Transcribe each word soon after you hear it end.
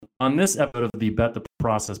On this episode of the Bet the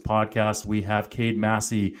Process podcast, we have Cade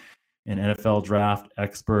Massey, an NFL draft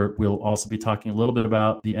expert. We'll also be talking a little bit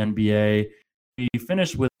about the NBA. We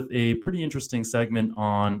finished with a pretty interesting segment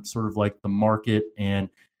on sort of like the market and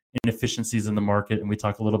inefficiencies in the market. And we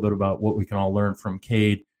talk a little bit about what we can all learn from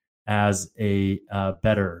Cade as a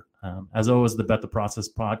bettor. As always, the Bet the Process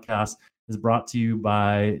podcast is brought to you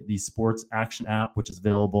by the Sports Action app, which is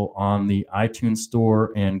available on the iTunes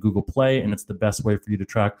Store and Google Play. And it's the best way for you to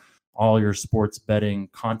track all your sports betting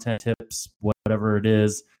content, tips, whatever it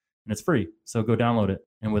is. And it's free. So go download it.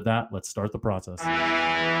 And with that, let's start the process.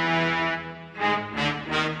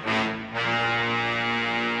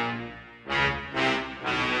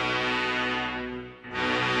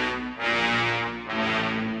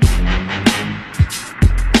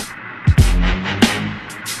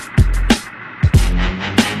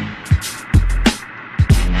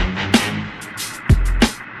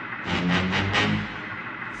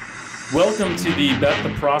 Welcome to the Bet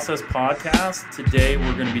the Process podcast. Today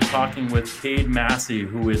we're going to be talking with Cade Massey,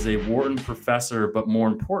 who is a Wharton professor, but more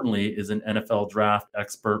importantly is an NFL draft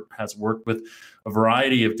expert, has worked with a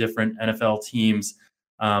variety of different NFL teams,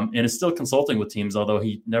 and is still consulting with teams, although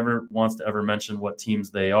he never wants to ever mention what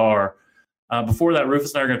teams they are. Before that,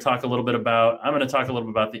 Rufus and I are going to talk a little bit about, I'm going to talk a little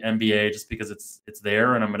bit about the NBA just because it's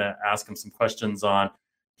there, and I'm going to ask him some questions on,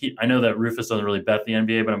 I know that Rufus doesn't really bet the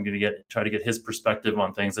NBA, but I'm going to try to get his perspective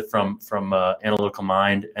on things from Analytical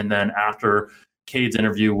Mind. And then after Cade's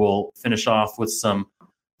interview, we'll finish off with some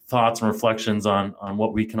thoughts and reflections on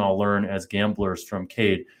what we can all learn as gamblers from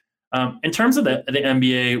Cade. In terms of the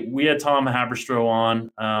NBA, we had Tom Haberstroh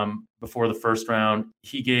on before the first round.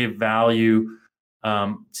 He gave value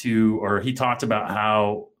he talked about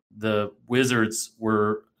how the Wizards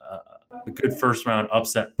were a good first round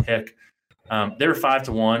upset pick. They were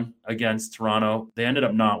 5-1 against Toronto. They ended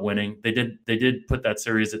up not winning. They did put that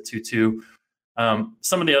series at 2-2.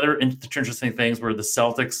 Some of the other interesting things were the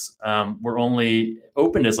Celtics were only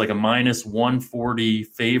opened as like a minus 140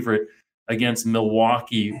 favorite against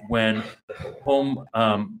Milwaukee when home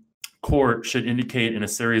court should indicate in a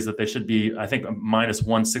series that they should be, I think, a minus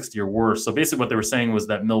 160 or worse. So basically what they were saying was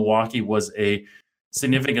that Milwaukee was a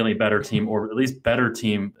significantly better team, or at least better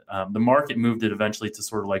team. The market moved it eventually to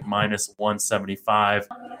sort of like minus 175.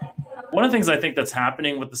 One of the things I think that's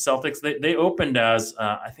happening with the Celtics, they opened as,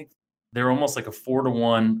 I think they're almost like a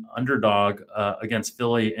 4-1 underdog against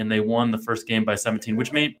Philly, and they won the first game by 17,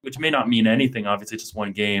 which may not mean anything, obviously just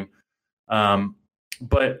one game.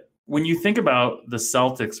 But when you think about the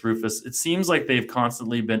Celtics, Rufus, it seems like they've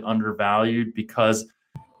constantly been undervalued because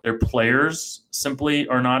their players simply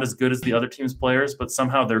are not as good as the other team's players, but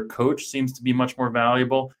somehow their coach seems to be much more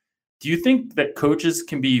valuable. Do you think that coaches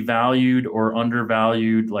can be valued or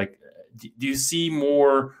undervalued? Like, do you see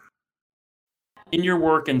more in your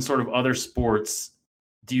work in sort of other sports?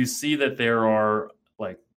 Do you see that there are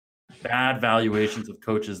like bad valuations of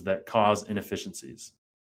coaches that cause inefficiencies?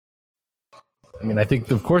 I mean, I think,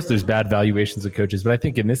 of course, there's bad valuations of coaches, but I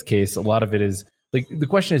think in this case, a lot of it is, like, the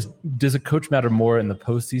question is, does a coach matter more in the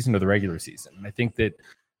postseason or the regular season? And I think that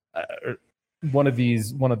one of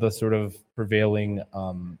the sort of prevailing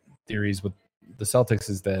theories with the Celtics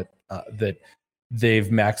is that that they've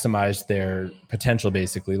maximized their potential,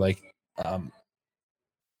 basically. Like,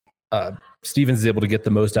 Stevens is able to get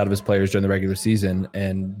the most out of his players during the regular season,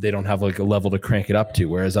 and they don't have like a level to crank it up to,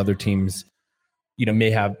 whereas other teams,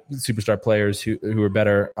 may have superstar players who are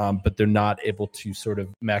better, but they're not able to sort of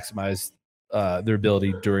maximize their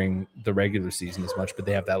ability during the regular season as much, but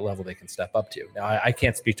they have that level they can step up to. Now, I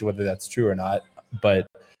can't speak to whether that's true or not, but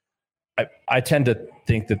I tend to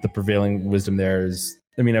think that the prevailing wisdom there is,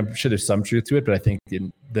 I mean, I'm sure there's some truth to it, but I think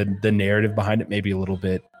the narrative behind it may be a little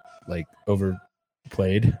bit like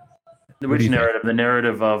overplayed. Which narrative? The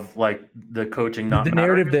narrative of like the coaching, not the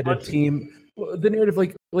narrative that a team, the narrative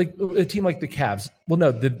like a team like the Cavs. Well,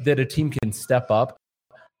 no, that a team can step up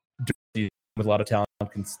with a lot of talent.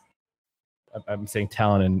 I'm saying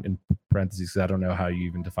talent in parentheses because I don't know how you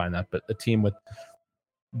even define that, but a team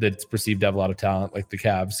that's perceived to have a lot of talent, like the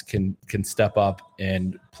Cavs, can step up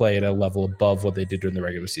and play at a level above what they did during the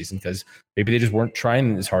regular season, because maybe they just weren't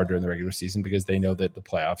trying as hard during the regular season because they know that the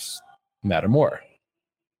playoffs matter more.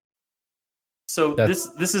 So this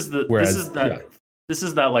is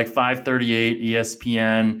that like 538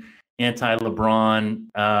 ESPN anti-LeBron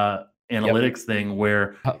analytics thing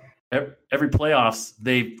where every playoffs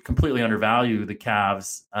they completely undervalue the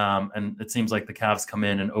Cavs, and it seems like the Cavs come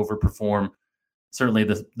in and overperform certainly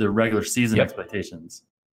the regular season expectations.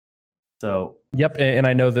 So and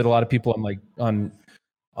I know that a lot of people on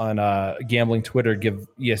gambling Twitter give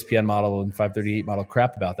ESPN model and 538 model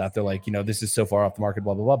crap about that. They're like, this is so far off the market,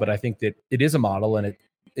 blah blah blah. But I think that it is a model, and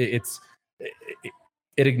it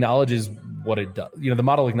acknowledges what it does. The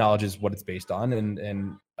model acknowledges what it's based on,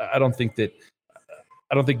 and I don't think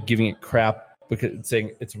giving it crap because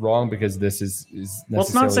saying it's wrong because this is necessarily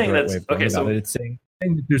it's not saying the right that's way of going okay. About it. It's saying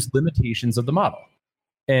that there's limitations of the model.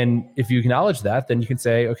 And if you acknowledge that, then you can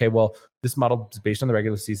say, okay, well, this model is based on the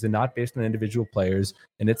regular season, not based on individual players,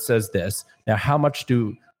 and it says this.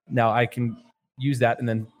 Now I can use that and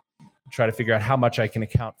then try to figure out how much I can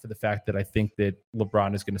account for the fact that I think that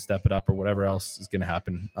LeBron is going to step it up or whatever else is going to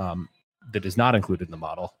happen that is not included in the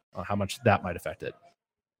model, how much that might affect it.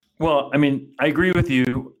 Well, I mean, I agree with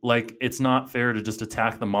you. Like, it's not fair to just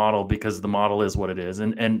attack the model because the model is what it is.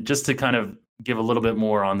 And just to kind of give a little bit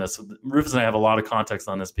more on this, Rufus and I have a lot of context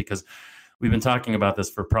on this because we've been talking about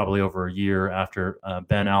this for probably over a year after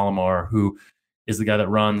Ben Alamar, who is the guy that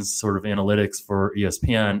runs sort of analytics for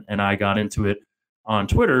ESPN, and I got into it on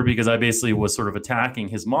Twitter because I basically was sort of attacking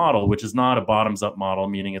his model, which is not a bottoms-up model,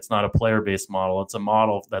 meaning it's not a player-based model. It's a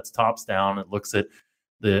model that's tops down. It looks at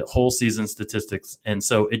the whole season statistics. And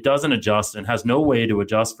so it doesn't adjust and has no way to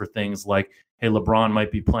adjust for things like, hey, LeBron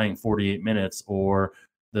might be playing 48 minutes or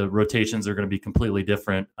the rotations are going to be completely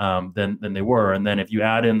different than they were. And then if you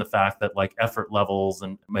add in the fact that like effort levels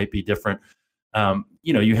and might be different,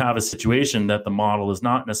 you have a situation that the model is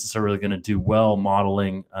not necessarily going to do well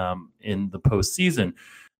modeling in the postseason.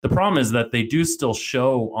 The problem is that they do still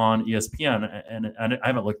show on ESPN, and I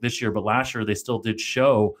haven't looked this year, but last year they still did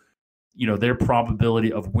show their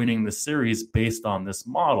probability of winning the series based on this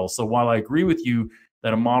model. So while I agree with you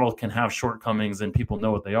that a model can have shortcomings and people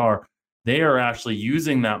know what they are actually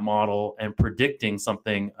using that model and predicting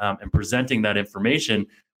something and presenting that information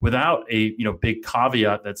without a big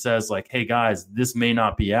caveat that says like, hey guys, this may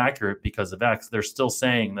not be accurate because of X. They're still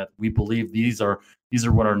saying that we believe these are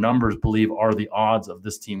what our numbers believe are the odds of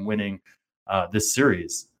this team winning this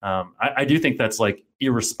series. I do think that's like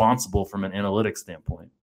irresponsible from an analytics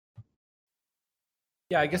standpoint.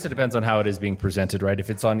 Yeah, I guess it depends on how it is being presented, right? If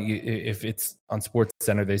it's on Sports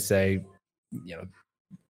Center, they say,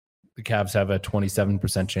 the Cavs have a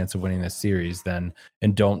 27% chance of winning this series, then,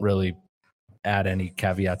 and don't really add any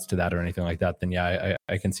caveats to that or anything like that, then yeah,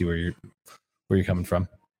 I can see where you're coming from.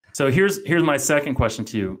 So here's my second question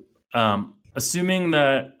to you. Assuming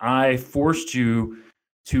that I forced you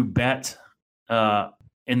to bet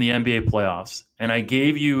in the NBA playoffs, and I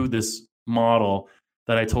gave you this model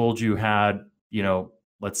that I told you had,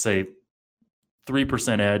 let's say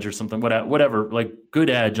 3% edge or something, whatever, like good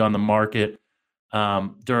edge on the market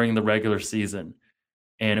during the regular season.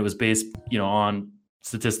 And it was based, on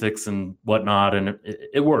statistics and whatnot. And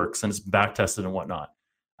it works and it's back tested and whatnot.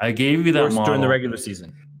 I gave you that model during the regular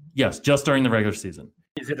season. Yes. Just during the regular season.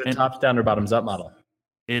 Is it a tops down or bottoms up model?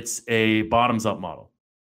 It's a bottoms up model.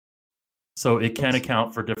 So it can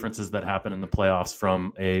account for differences that happen in the playoffs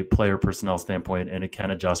from a player personnel standpoint, and it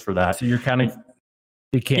can adjust for that. So you're kind of,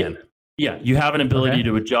 it can. Yeah, you have an ability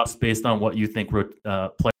to adjust based on what you think player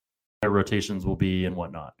rotations will be and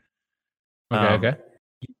whatnot. Okay.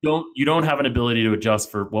 You don't have an ability to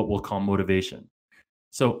adjust for what we'll call motivation.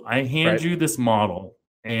 So I hand you this model,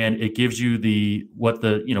 and it gives you what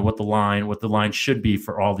the line should be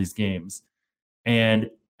for all these games. And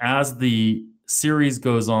as the series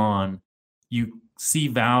goes on, you see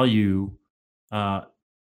value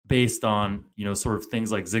based on, sort of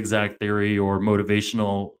things like zigzag theory or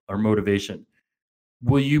motivation.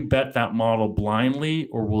 Will you bet that model blindly,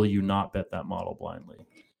 or will you not bet that model blindly?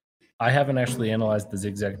 I haven't actually analyzed the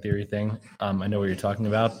zigzag theory thing. I know what you're talking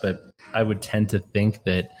about, but I would tend to think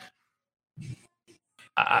that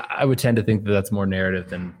that's more narrative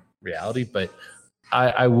than reality. But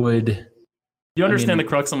I would. Do you understand the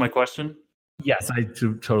crux of my question? Yes, I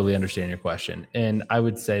totally understand your question, and I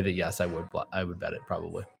would say that yes, I would bet it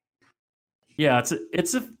probably. Yeah,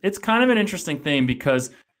 it's kind of an interesting thing because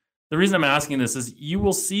the reason I'm asking this is you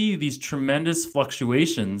will see these tremendous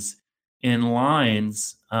fluctuations in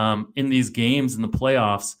lines in these games in the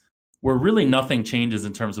playoffs where really nothing changes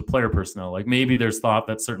in terms of player personnel. Like maybe there's thought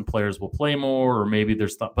that certain players will play more, or maybe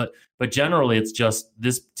there's thought, but generally it's just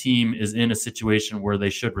this team is in a situation where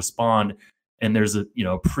they should respond, and there's a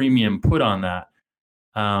premium put on that.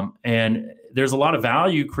 And there's a lot of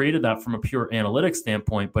value created that from a pure analytics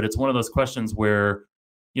standpoint, but it's one of those questions where,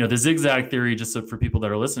 the zigzag theory, just so for people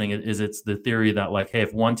that are listening, it's the theory that like, hey,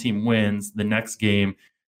 if one team wins the next game,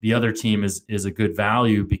 the other team is a good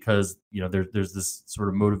value because, there's this sort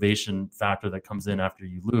of motivation factor that comes in after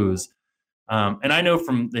you lose. And I know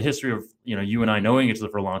from the history of, you and I knowing each other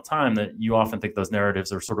for a long time that you often think those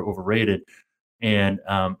narratives are sort of overrated. And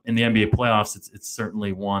in the NBA playoffs, it's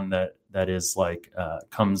certainly one that is like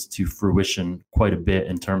comes to fruition quite a bit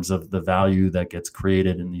in terms of the value that gets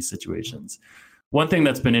created in these situations. One thing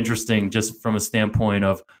that's been interesting, just from a standpoint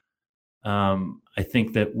of, I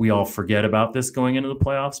think that we all forget about this going into the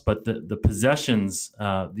playoffs, but the possessions,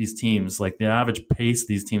 these teams, like the average pace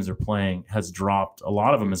these teams are playing has dropped. A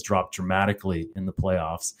lot of them has dropped dramatically in the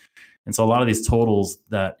playoffs. And so a lot of these totals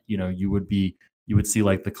that, you would see,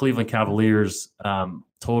 like the Cleveland Cavaliers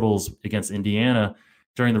totals against Indiana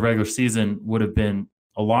during the regular season would have been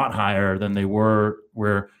a lot higher than they were,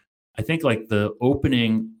 where I think like the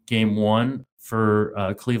opening game one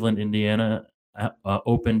for Cleveland, Indiana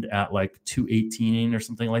opened at like 218 or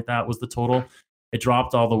something like that was the total. It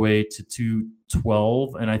dropped all the way to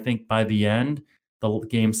 212. And I think by the end, the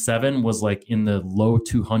game 7 was like in the low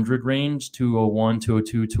 200 range, 201,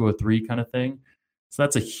 202, 203 kind of thing. So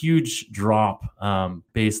that's a huge drop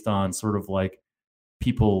based on sort of like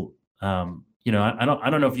people, I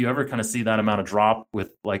don't know if you ever kind of see that amount of drop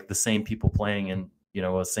with like the same people playing in,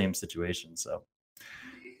 a same situation. So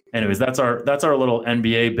anyways, that's our little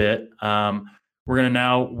NBA bit. We're going to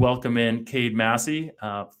now welcome in Cade Massey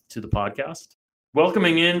to the podcast.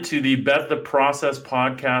 Welcoming into the Bet the Process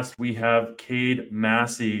podcast, we have Cade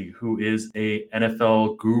Massey, who is a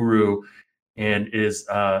NFL guru and is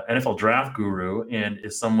NFL draft guru, and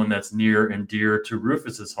is someone that's near and dear to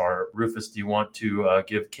Rufus's heart. Rufus, do you want to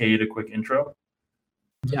give Cade a quick intro?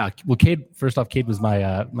 Yeah, well, Cade was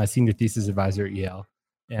my senior thesis advisor at Yale,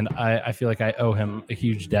 and I feel like I owe him a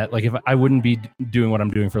huge debt. Like, if I wouldn't be doing what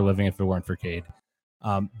I'm doing for a living if it weren't for Cade.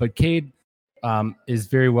 But Cade is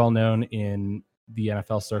very well known in the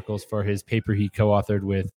NFL circles for his paper he co-authored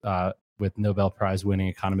with Nobel Prize winning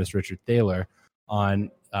economist Richard Thaler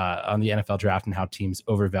on the NFL draft and how teams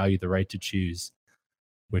overvalue the right to choose,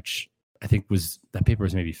 which I think that paper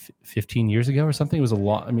was maybe 15 years ago or something. It was a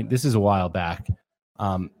lot. I mean, this is a while back.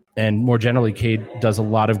 And more generally, Cade does a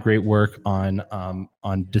lot of great work on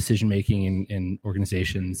decision making in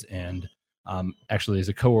organizations, and actually is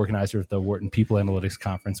a co-organizer of the Wharton People Analytics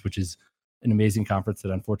Conference, which is an amazing conference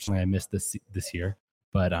that unfortunately I missed this year.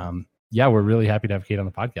 But we're really happy to have Cade on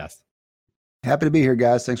the podcast. Happy to be here,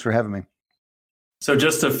 guys. Thanks for having me. So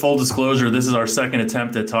just to full disclosure, this is our second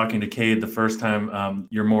attempt at talking to Cade. The first time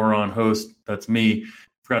your moron host, that's me,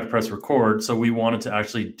 forgot to press record. So we wanted to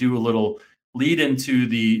actually do a little lead into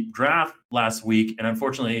the draft last week. And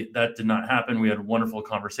unfortunately, that did not happen. We had wonderful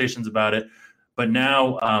conversations about it. But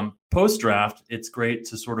now, post-draft, it's great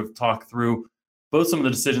to sort of talk through both some of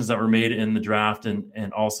the decisions that were made in the draft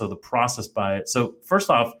and also the process by it. So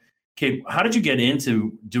first off, Cade, how did you get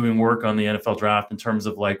into doing work on the NFL draft in terms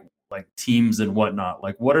of like teams and whatnot?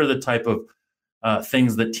 Like, what are the type of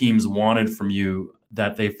things that teams wanted from you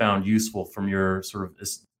that they found useful from your sort of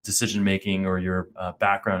decision making or your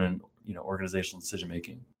background in organizational decision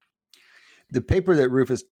making? The paper that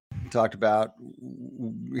Rufus talked about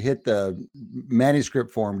hit the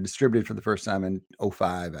manuscript form, distributed for the first time in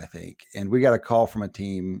 2005, I think, and we got a call from a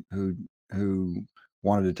team who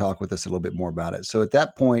wanted to talk with us a little bit more about it. So at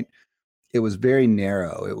that point, it was very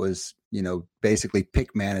narrow. It was basically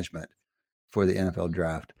pick management for the NFL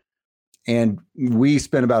draft. And we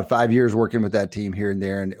spent about 5 years working with that team here and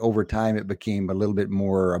there. And over time, it became a little bit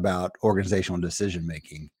more about organizational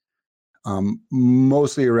decision-making,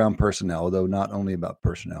 mostly around personnel, though not only about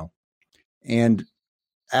personnel. And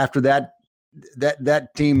after that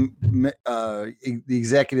team, the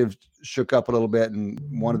executives shook up a little bit, and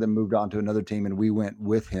one of them moved on to another team, and we went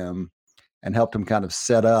with him and helped him kind of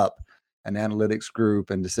set up an analytics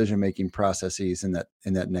group and decision-making processes in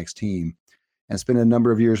that next team, and spent a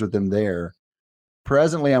number of years with them there.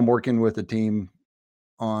 Presently, I'm working with a team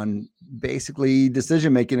on basically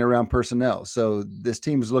decision-making around personnel. So this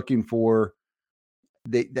team is looking for,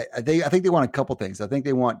 I think they want a couple things. I think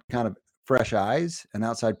they want kind of fresh eyes, an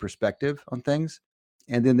outside perspective on things.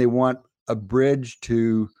 And then they want a bridge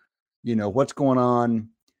to, what's going on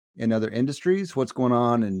in other industries, what's going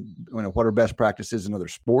on and what are best practices in other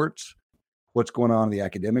sports, what's going on in the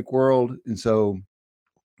academic world. And so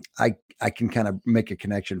I can kind of make a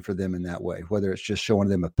connection for them in that way, whether it's just showing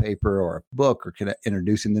them a paper or a book, or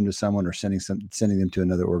introducing them to someone, or sending them to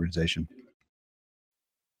another organization.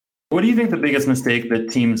 What do you think the biggest mistake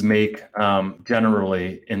that teams make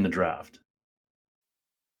generally in the draft?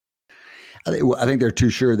 I think they're too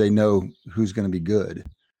sure they know who's going to be good.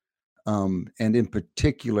 And in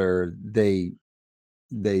particular, they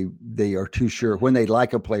are too sure when they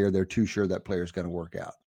like a player, they're too sure that player is going to work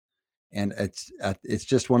out. And it's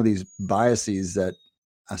just one of these biases that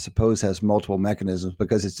I suppose has multiple mechanisms,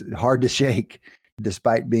 because it's hard to shake,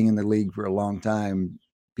 despite being in the league for a long time.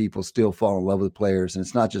 people still fall in love with players. And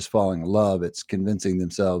it's not just falling in love, it's convincing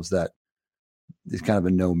themselves that it's kind of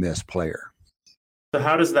a no-miss player. So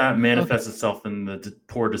how does that manifest itself in the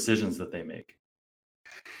poor decisions that they make?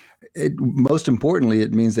 Most importantly,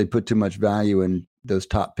 it means they put too much value in those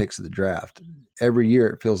top picks of the draft. Every year,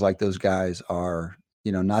 it feels like those guys are,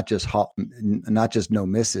 not just no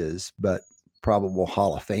misses, but probable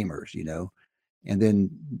Hall of Famers, and then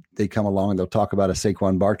they come along and they'll talk about a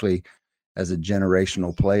Saquon Barkley as a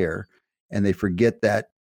generational player. And they forget that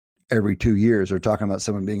every 2 years they're talking about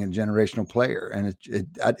someone being a generational player. And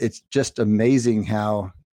it's just amazing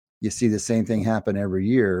how you see the same thing happen every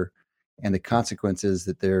year. And the consequence is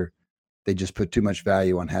that they just put too much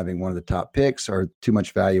value on having one of the top picks, or too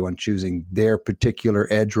much value on choosing their particular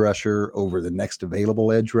edge rusher over the next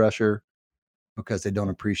available edge rusher, because they don't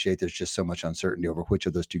appreciate there's just so much uncertainty over which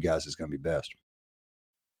of those two guys is going to be best.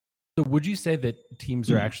 So would you say that teams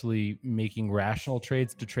are actually making rational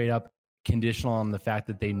trades to trade up, conditional on the fact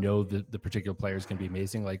that they know that the particular player is going to be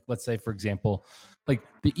amazing? Like, let's say, for example, like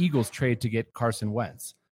the Eagles trade to get Carson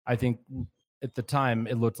Wentz. I think at the time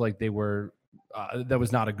it looked like they were that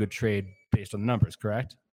was not a good trade based on the numbers,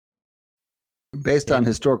 correct? Based on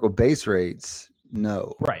historical base rates,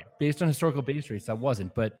 no. Right. Based on historical base rates, that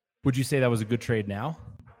wasn't. But would you say that was a good trade now?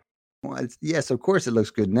 Well, yes, of course it looks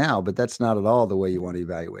good now, but that's not at all the way you want to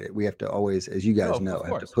evaluate it. We have to always, as you guys know,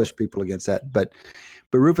 have to push people against that. But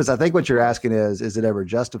Rufus, I think what you're asking is it ever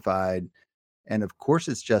justified? And of course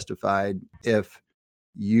it's justified if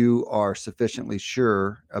you are sufficiently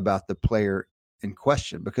sure about the player in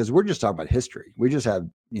question, because we're just talking about history. We just have,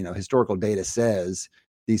 historical data says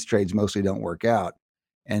these trades mostly don't work out.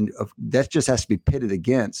 And that just has to be pitted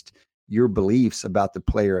against your beliefs about the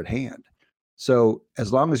player at hand. So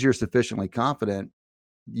as long as you're sufficiently confident,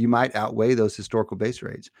 you might outweigh those historical base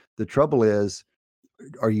rates. The trouble is,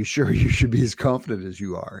 are you sure you should be as confident as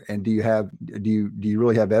you are? And do you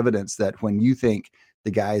really have evidence that when you think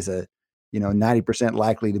the guy's 90%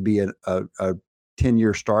 likely to be a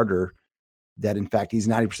 10-year starter, that in fact he's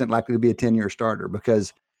 90% likely to be a 10-year starter?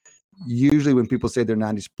 Because usually when people say they're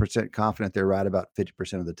 90% confident, they're right about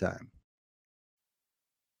 50% of the time.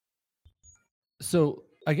 So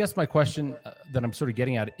I guess my question that I'm sort of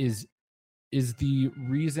getting at is the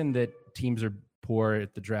reason that teams are poor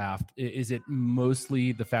at the draft, is it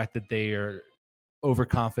mostly the fact that they are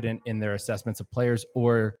overconfident in their assessments of players,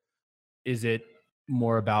 or is it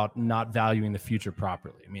more about not valuing the future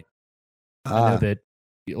properly? I mean, I know that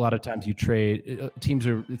a lot of times you trade teams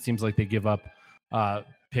it seems like they give up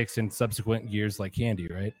picks in subsequent years like candy,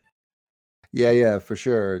 right? Yeah, for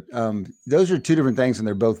sure. Those are two different things, and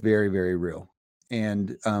they're both very, very real.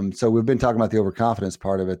 And so we've been talking about the overconfidence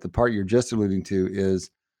part of it. The part you're just alluding to is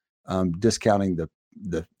discounting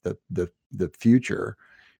the future.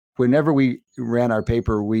 Whenever we ran our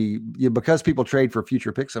paper, because people trade for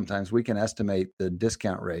future picks, sometimes we can estimate the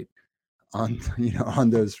discount rate on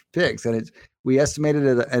those picks, and we estimated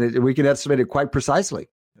it, and we can estimate it quite precisely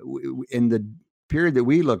in the period that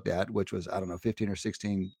we looked at, which was 15 or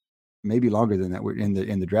 16, maybe longer than that. We're in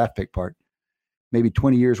the draft pick part, maybe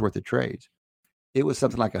 20 years worth of trades. It was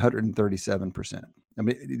something like 137%. I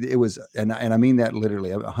mean, it was, and I mean that literally,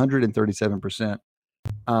 137%.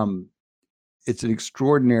 It's an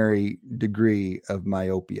extraordinary degree of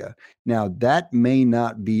myopia. Now, that may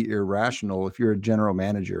not be irrational if you're a general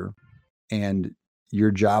manager and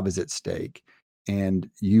your job is at stake and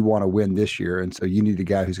you want to win this year. And so you need a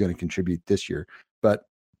guy who's going to contribute this year. But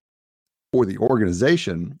for the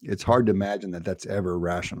organization, it's hard to imagine that that's ever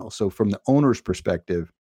rational. So from the owner's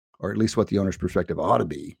perspective, or at least what the owner's perspective ought to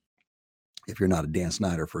be, if you're not a Dan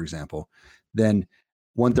Snyder, for example, then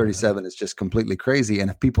 137 is just completely crazy.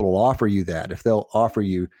 And if people will offer you that, if they'll offer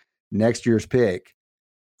you next year's pick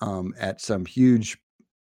at some huge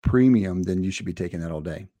premium, then you should be taking that all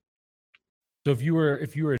day. So if you were a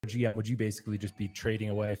GM, would you basically just be trading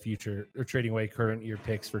away current year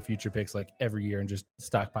picks for future picks like every year and just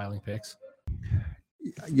stockpiling picks?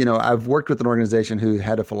 I've worked with an organization who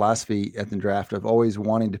had a philosophy at the draft of always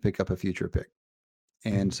wanting to pick up a future pick.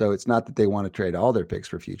 And so it's not that they want to trade all their picks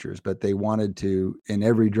for futures, but they wanted to, in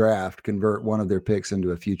every draft, convert one of their picks into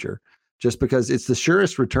a future, just because it's the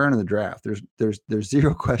surest return in the draft. There's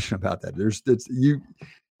zero question about that.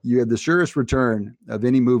 You have the surest return of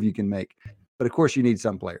any move you can make. But of course you need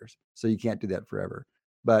some players, so you can't do that forever.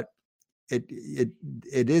 But it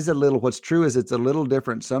is a little, what's true is it's a little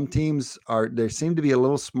different. Some teams they seem to be a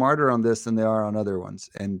little smarter on this than they are on other ones.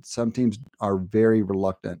 And some teams are very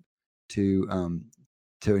reluctant to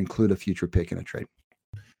include a future pick in a trade.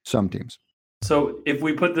 Some teams. So if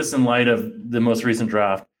we put this in light of the most recent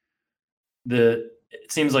draft, it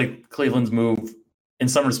seems like Cleveland's move in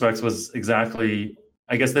some respects was exactly,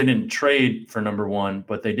 I guess they didn't trade for number one,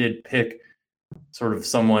 but they did pick sort of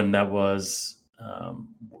someone that was,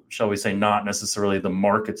 shall we say, not necessarily the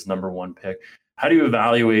market's number one pick. How do you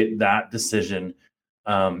evaluate that decision?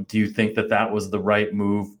 Do you think that was the right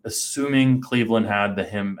move, assuming Cleveland had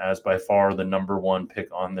him as by far the number one pick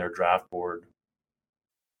on their draft board?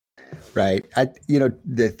 Right. I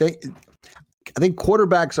think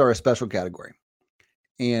quarterbacks are a special category,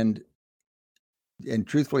 and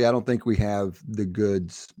truthfully, I don't think we have the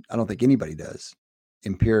goods. I don't think anybody does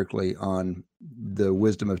empirically on the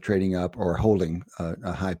wisdom of trading up or holding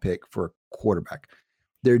a high pick for a quarterback.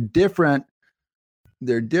 They're different.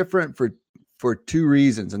 They're different for two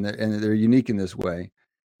reasons, and they're unique in this way.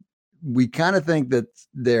 We kind of think that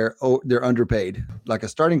they're underpaid. Like a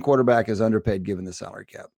starting quarterback is underpaid given the salary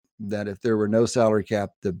cap. That if there were no salary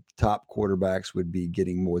cap, the top quarterbacks would be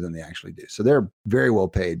getting more than they actually do. So they're very well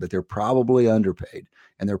paid, but they're probably underpaid,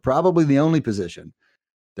 and they're probably the only position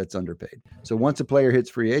that's underpaid. So once a player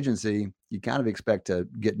hits free agency, you kind of expect to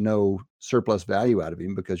get no surplus value out of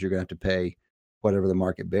him because you're going to have to pay whatever the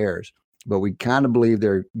market bears. But we kind of believe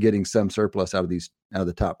they're getting some surplus out of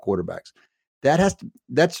the top quarterbacks.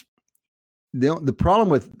 That's the problem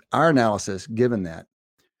with our analysis. Given that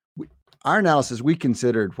our analysis, we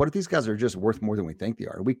considered, what if these guys are just worth more than we think they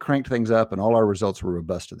are? We cranked things up and all our results were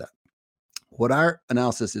robust to that. What our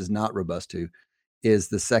analysis is not robust to is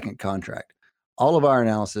the second contract. All of our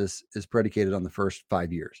analysis is predicated on the first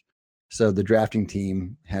 5 years. So the drafting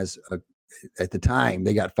team has at the time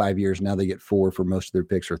they got 5 years. Now they get 4 for most of their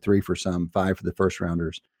picks, or 3 for some, 5 for the first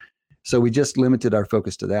rounders. So we just limited our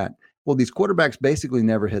focus to that. Well, these quarterbacks basically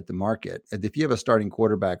never hit the market. If you have a starting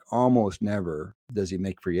quarterback, almost never does he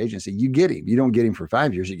make free agency. You get him. You don't get him for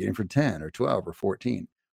 5 years. You get him for 10 or 12 or 14.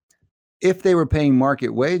 If they were paying market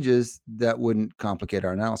wages, that wouldn't complicate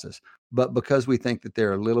our analysis. But because we think that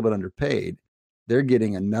they're a little bit underpaid, they're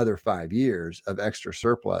getting another 5 years of extra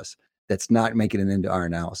surplus that's not making it into our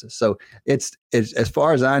analysis. So it's as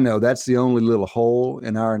far as I know, that's the only little hole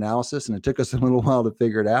in our analysis. And it took us a little while to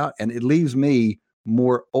figure it out. And it leaves me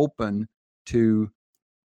more open to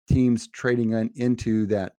teams trading into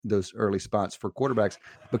those early spots for quarterbacks,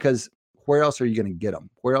 because where else are you going to get them?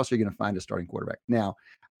 Where else are you going to find a starting quarterback? Now,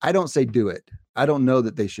 I don't say do it. I don't know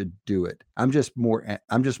that they should do it. I'm just more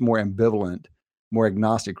ambivalent, more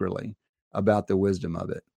agnostic really about the wisdom of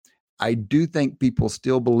it. I do think people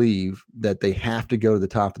still believe that they have to go to the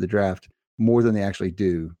top of the draft more than they actually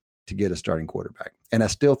do to get a starting quarterback. And I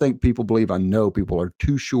still think people believe, I know people are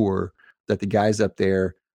too sure that the guys up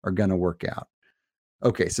there are going to work out.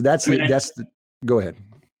 Okay. So go ahead.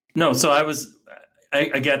 No, so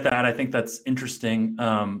I get that. I think that's interesting.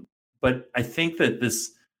 But I think that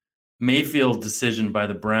this Mayfield decision by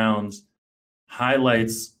the Browns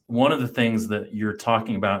highlights one of the things that you're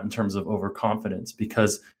talking about in terms of overconfidence,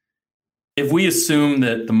 because if we assume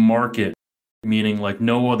that the market, meaning like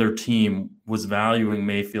no other team, was valuing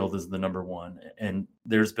Mayfield as the number one, and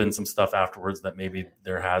there's been some stuff afterwards that maybe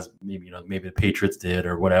the Patriots did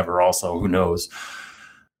or whatever also, who knows.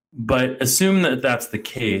 But assume that that's the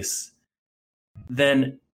case,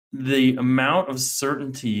 then the amount of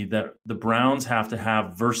certainty that the Browns have to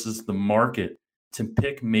have versus the market to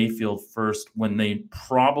pick Mayfield first, when they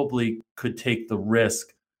probably could take the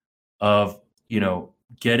risk of,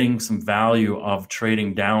 getting some value of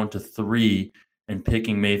trading down to 3 and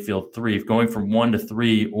picking Mayfield 3, going from 1 to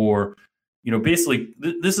 3, or, basically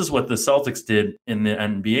this is what the Celtics did in the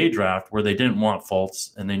NBA draft, where they didn't want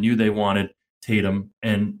Fultz and they knew they wanted Tatum,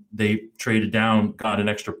 and they traded down, got an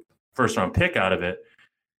extra first round pick out of it,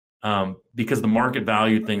 because the market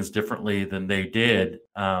valued things differently than they did.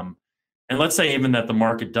 And let's say even that the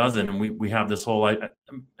market doesn't, and we have this whole,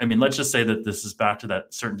 let's just say that this is back to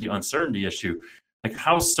that certainty uncertainty issue. Like,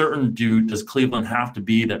 how certain does Cleveland have to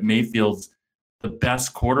be that Mayfield's the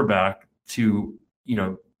best quarterback to,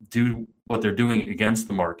 do what they're doing against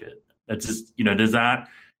the market? That's just,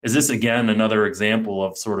 is this again another example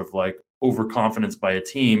of sort of like overconfidence by a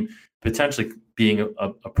team potentially being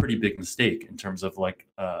a pretty big mistake in terms of like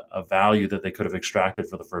a value that they could have extracted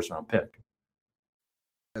for the first round pick?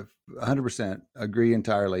 100% agree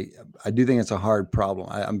entirely. I do think it's a hard problem.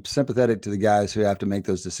 I'm sympathetic to the guys who have to make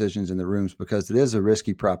those decisions in the rooms, because it is a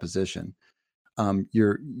risky proposition.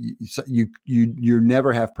 You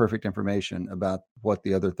never have perfect information about what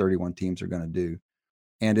the other 31 teams are going to do.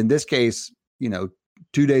 And in this case, 2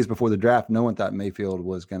 days before the draft, no one thought Mayfield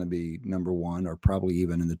was going to be number 1 or probably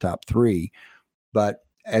even in the top 3. But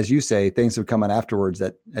as you say, things have come out afterwards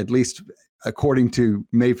that, at least according to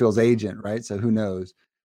Mayfield's agent, right? So who knows?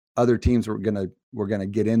 Other teams were gonna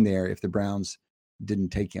get in there if the Browns didn't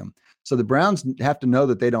take him. So the Browns have to know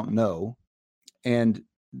that they don't know, and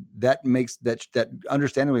that makes that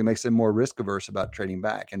understandably makes them more risk averse about trading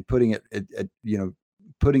back and putting at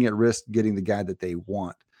risk getting the guy that they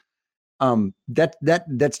want.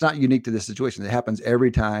 That's not unique to this situation. It happens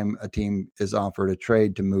every time a team is offered a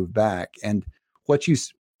trade to move back. And what you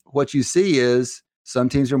see is some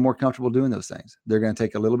teams are more comfortable doing those things. They're going to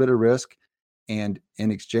take a little bit of risk, and in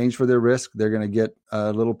exchange for their risk, they're going to get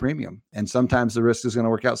a little premium. And sometimes the risk is going to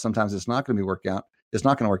work out. Sometimes it's not going to work out. It's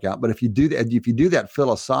not going to work out. But if you do that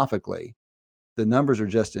philosophically, the numbers are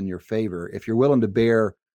just in your favor. If you're willing to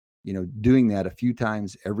bear, doing that a few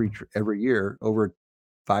times every year over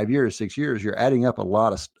 5 years, 6 years, you're adding up a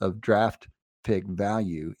lot of draft pick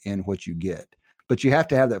value in what you get. But you have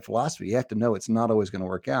to have that philosophy. You have to know it's not always going to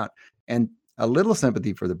work out. And a little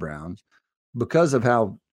sympathy for the Browns because of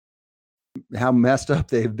how messed up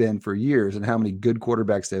they've been for years and how many good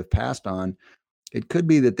quarterbacks they've passed on. It could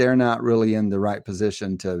be that they're not really in the right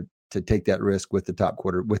position to take that risk with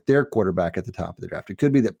with their quarterback at the top of the draft. It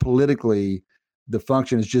could be that politically the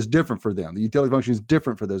function is just different for them. The utility function is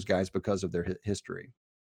different for those guys because of their history.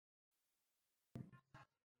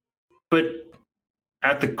 But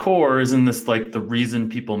at the core, isn't this like the reason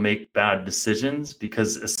people make bad decisions?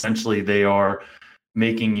 Because essentially they are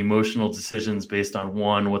making emotional decisions based on,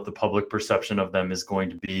 one, what the public perception of them is going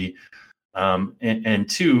to be. And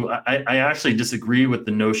two, I actually disagree with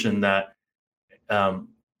the notion that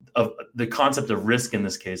of the concept of risk in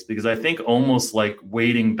this case, because I think almost like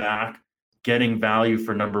waiting back, getting value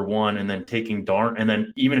for number one, and then taking and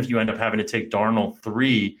then even if you end up having to take Darnold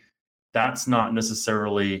 3, that's not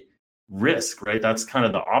necessarily risk, right? That's kind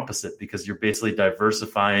of the opposite, because you're basically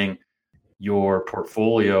diversifying your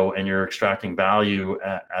portfolio and you're extracting value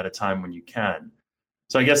at a time when you can.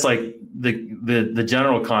 So I guess like the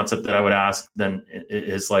general concept that I would ask then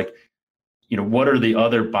is like, what are the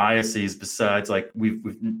other biases besides, like we've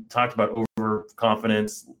talked about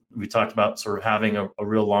overconfidence. We talked about sort of having a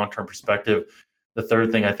real long-term perspective. The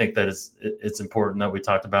third thing I think that it's important that we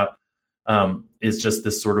talked about is just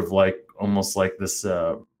this sort of like almost like this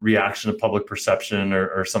reaction to public perception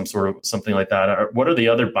or something like that. What are the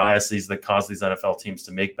other biases that cause these NFL teams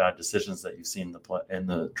to make bad decisions that you've seen in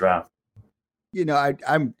the draft?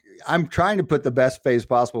 I'm trying to put the best face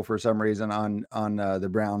possible for some reason on the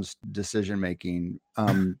Browns' decision making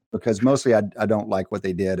because mostly I don't like what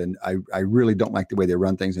they did, and I really don't like the way they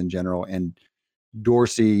run things in general. And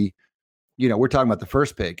Dorsey, we're talking about the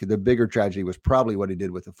first pick. The bigger tragedy was probably what he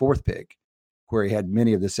did with the fourth pick, where he had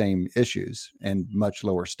many of the same issues and much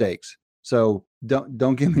lower stakes. So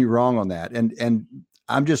don't get me wrong on that. And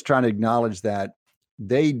I'm just trying to acknowledge that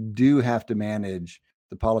they do have to manage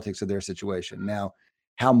the politics of their situation. Now,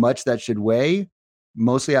 how much that should weigh,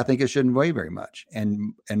 mostly I think it shouldn't weigh very much.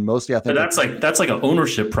 And mostly I think that's like an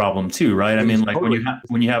ownership problem too, right? I mean, like totally.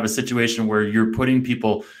 when you have a situation where you're putting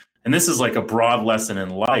people, and this is like a broad lesson in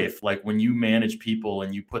life, like when you manage people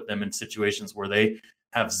and you put them in situations where they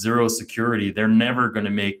have zero security, they're never going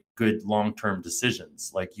to make good long-term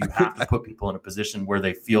decisions. Like you have to put people in a position where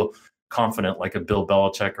they feel confident, like a Bill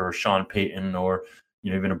Belichick or a Sean Payton or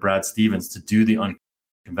even a Brad Stevens, to do the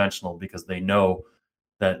unconventional because they know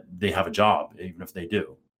that they have a job, even if they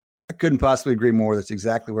do. I couldn't possibly agree more. That's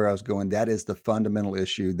exactly where I was going. That is the fundamental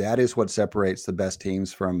issue. That is what separates the best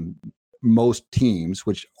teams from most teams,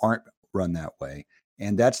 which aren't run that way.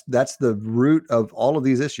 And that's the root of all of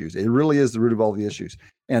these issues. It really is the root of all the issues.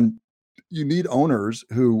 And you need owners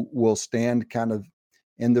who will stand kind of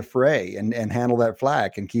in the fray and handle that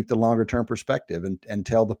flag and keep the longer term perspective and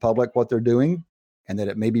tell the public what they're doing and that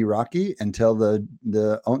it may be rocky, and tell the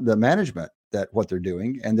management that what they're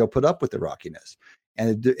doing, and they'll put up with the rockiness.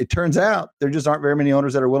 And it turns out there just aren't very many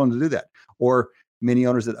owners that are willing to do that, or many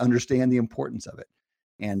owners that understand the importance of it.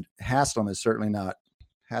 And Haslam certainly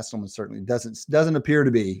doesn't appear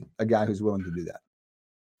to be a guy who's willing to do that.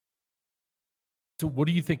 So what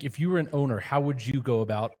do you think, if you were an owner, how would you go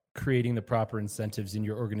about creating the proper incentives in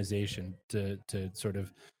your organization to sort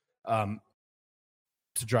of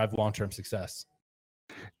to drive long-term success?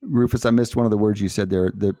 Rufus, I missed one of the words you said there.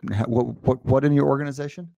 What in your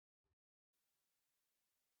organization?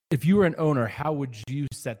 If you were an owner, how would you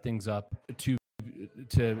set things up to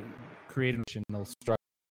create an emotional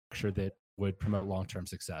structure that would promote long-term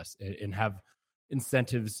success and have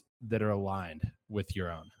incentives that are aligned with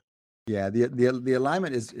your own? Yeah, the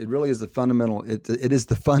alignment is the fundamental. It is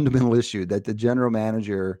the fundamental issue that the general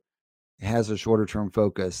manager has a shorter term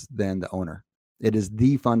focus than the owner. It is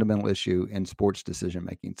the fundamental issue in sports decision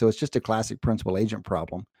making. So it's just a classic principal agent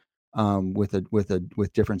problem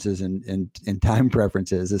with differences in time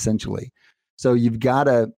preferences essentially. So you've got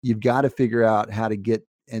to figure out how to get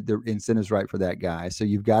the incentives right for that guy. So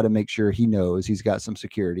you've got to make sure he knows he's got some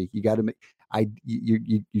security. You got to make,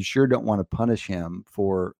 you sure don't want to punish him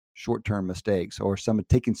for short-term mistakes or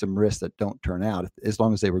taking some risks that don't turn out, as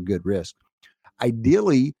long as they were good risks.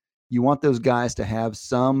 Ideally, you want those guys to have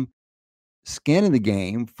some skin in the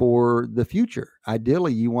game for the future.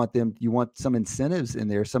 Ideally, you want some incentives in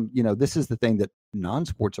there. This is the thing that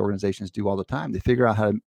non-sports organizations do all the time. They figure out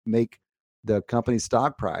how to make the company's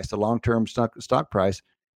stock price, the long-term stock price,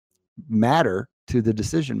 matter to the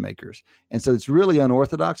decision makers. And so it's really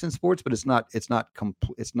unorthodox in sports, but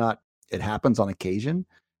it happens on occasion.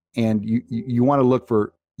 And you want to look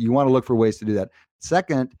for ways to do that.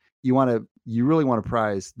 Second, you really want to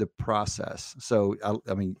prize the process. So,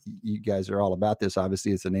 I mean, you guys are all about this.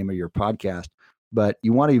 Obviously, it's the name of your podcast, but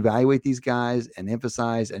you want to evaluate these guys and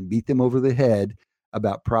emphasize and beat them over the head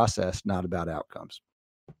about process, not about outcomes.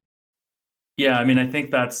 Yeah. I mean, I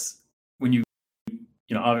think that's when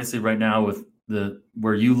obviously right now with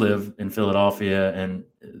where you live in Philadelphia, and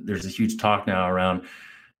there's a huge talk now around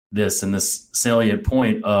this and this salient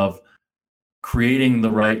point of creating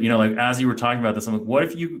the right, like as you were talking about this, I'm like, what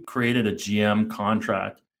if you created a GM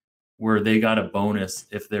contract where they got a bonus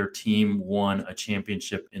if their team won a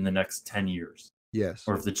championship in the next 10 years? Yes.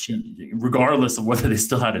 Or regardless of whether they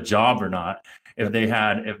still had a job or not, if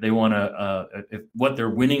they won if what their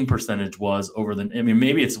winning percentage was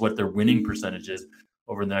maybe it's what their winning percentage is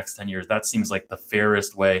over the next 10 years. That seems like the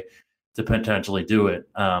fairest way to potentially do it.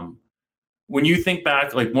 When you think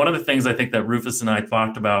back, like one of the things I think that Rufus and I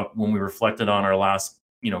talked about when we reflected on our last,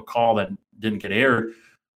 call that didn't get aired,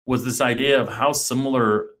 was this idea of how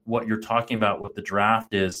similar what you're talking about with the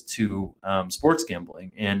draft is to sports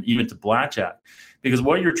gambling and even to blackjack. Because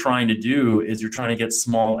what you're trying to do is you're trying to get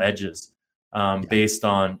small edges based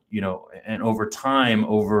on, and over time,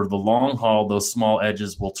 over the long haul, those small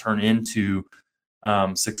edges will turn into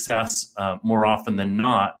success more often than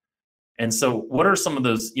not. And so what are some of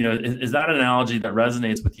those, is that an analogy that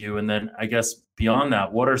resonates with you? And then I guess beyond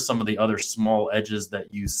that, what are some of the other small edges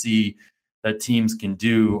that you see that teams can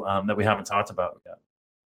do that we haven't talked about yet?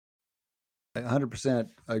 100%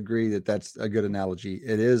 agree that that's a good analogy.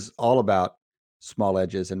 It is all about small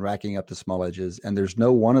edges and racking up the small edges. And there's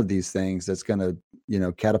no one of these things that's going to,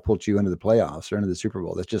 catapult you into the playoffs or into the Super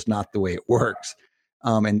Bowl. That's just not the way it works.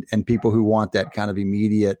 And people who want that kind of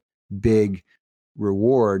immediate big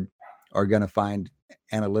reward are going to find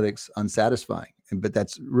analytics unsatisfying. But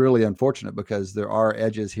that's really unfortunate because there are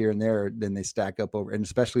edges here and there, then they stack up and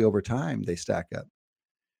especially over time, they stack up.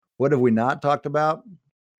 What have we not talked about?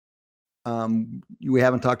 We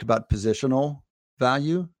haven't talked about positional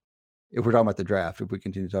value. If we're talking about the draft, if we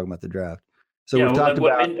continue talking about the draft. So we've talked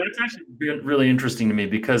about. That's actually really interesting to me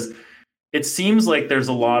because it seems like there's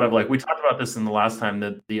a lot of, like, we talked about this in the last time,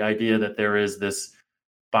 that the idea that there is this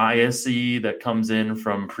biasy that comes in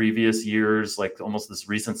from previous years, like almost this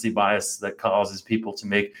recency bias that causes people to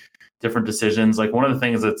make different decisions. Like one of the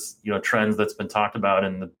things that's, trends that's been talked about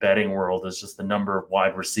in the betting world is just the number of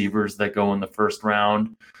wide receivers that go in the first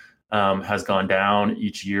round has gone down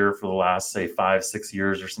each year for the last, say, 5-6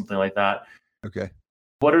 years or something like that. Okay.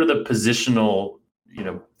 What are the positional,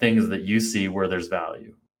 things that you see where there's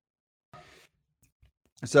value?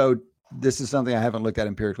 So this is something I haven't looked at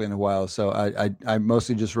empirically in a while. So I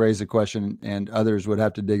mostly just raised the question and others would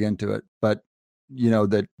have to dig into it. But,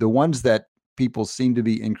 the ones that people seem to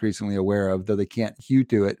be increasingly aware of, though they can't hew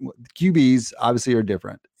to it, QBs obviously are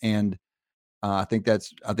different. And I think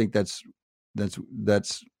that's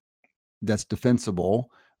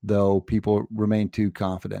defensible, though people remain too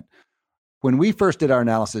confident. When we first did our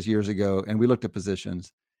analysis years ago and we looked at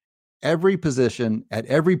positions, every position at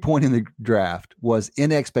every point in the draft was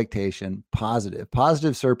in expectation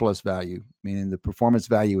positive surplus value, meaning the performance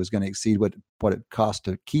value was going to exceed what it cost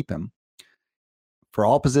to keep him, for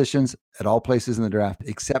all positions at all places in the draft,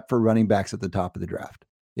 except for running backs at the top of the draft.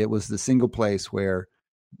 It was the single place where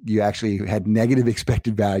you actually had negative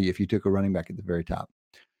expected value if you took a running back at the very top.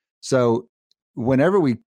 So whenever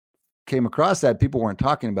we came across that, people weren't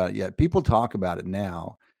talking about it yet. People talk about it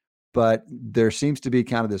now. But there seems to be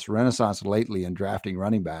kind of this renaissance lately in drafting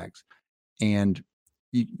running backs. And,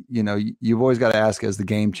 you've always got to ask, has the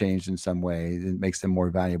game changed in some way? It makes them more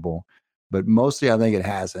valuable. But mostly I think it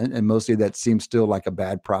hasn't. And mostly that seems still like a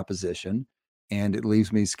bad proposition. And it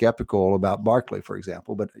leaves me skeptical about Barkley, for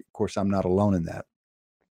example. But of course, I'm not alone in that.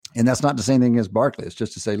 And that's not to say anything against Barkley. It's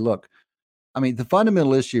just to say, look, I mean, the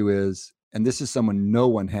fundamental issue is, and this is someone no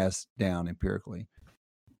one has down empirically,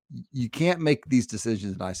 you can't make these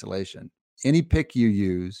decisions in isolation. Any pick you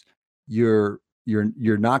use, you're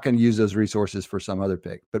you're not going to use those resources for some other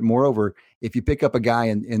pick. But moreover, if you pick up a guy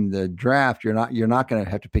in the draft, you're not going to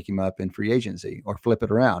have to pick him up in free agency or flip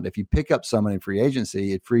it around. If you pick up someone in free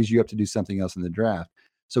agency, it frees you up to do something else in the draft.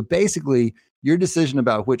 So basically, your decision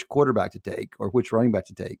about which quarterback to take or which running back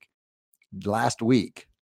to take last week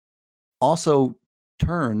also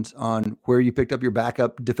turns on where you picked up your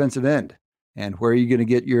backup defensive end and where are you going to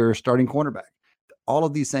get your starting cornerback. All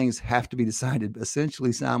of these things have to be decided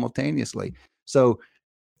essentially simultaneously. So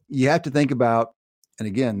you have to think about, and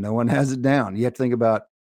again, no one has it down. You have to think about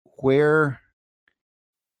where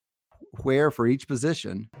for each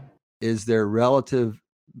position is their relative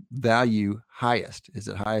value highest? Is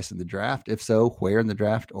it highest in the draft? If so, where in the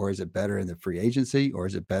draft? Or is it better in the free agency? Or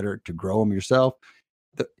is it better to grow them yourself?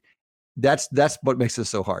 That's what makes it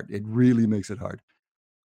so hard. It really makes it hard.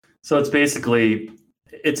 So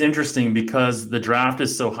it's interesting because the draft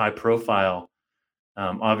is so high profile.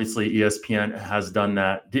 Obviously, ESPN has done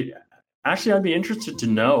that. Actually, I'd be interested to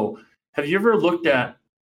know, have you ever looked at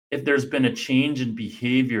if there's been a change in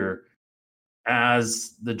behavior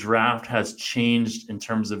as the draft has changed in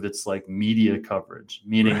terms of its like media coverage?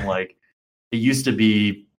 Meaning like it used to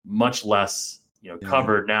be much less,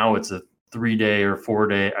 covered. Now it's a 3-day or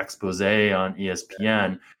 4-day expose on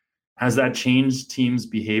ESPN. Has that changed teams'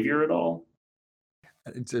 behavior at all?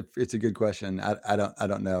 It's a good question. I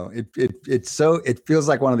don't know. It feels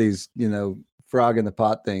like one of these, frog in the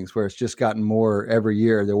pot things where it's just gotten more every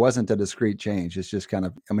year. There wasn't a discrete change. It's just kind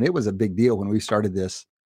of, it was a big deal when we started this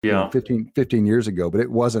 15 years ago, but it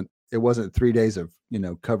wasn't 3 days of,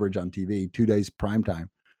 coverage on TV, 2 days prime time.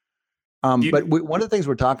 But one of the things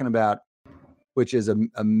we're talking about, which is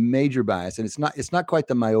a major bias, and it's not quite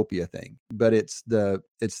the myopia thing, but it's the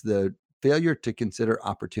failure to consider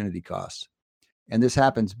opportunity costs. And this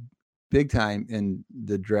happens big time in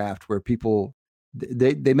the draft where people,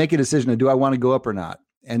 they make a decision of, do I want to go up or not?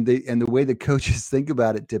 And the way the coaches think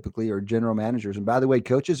about it typically, or general managers, and by the way,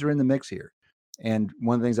 coaches are in the mix here. And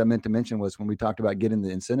one of the things I meant to mention was when we talked about getting the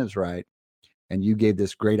incentives right, and you gave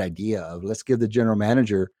this great idea of let's give the general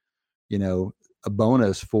manager, a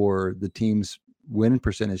bonus for the team's winning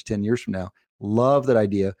percentage 10 years from now. Love that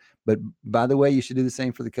idea. But by the way, you should do the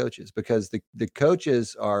same for the coaches, because the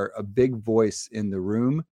coaches are a big voice in the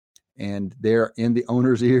room, and they're in the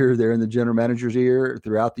owner's ear, they're in the general manager's ear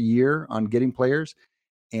throughout the year on getting players.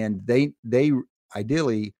 And they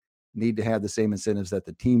ideally need to have the same incentives that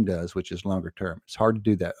the team does, which is longer term. It's hard to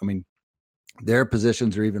do that. Their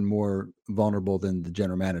positions are even more vulnerable than the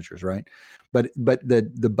general managers, right? But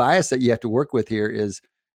the bias that you have to work with here is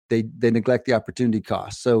they neglect the opportunity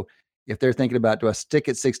cost. So if they're thinking about, do I stick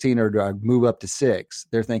at 16 or do I move up to 6?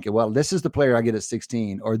 They're thinking, well, this is the player I get at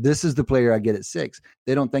 16, or this is the player I get at 6.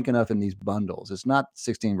 They don't think enough in these bundles. It's not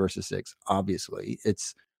 16 versus 6, obviously.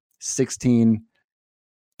 It's 16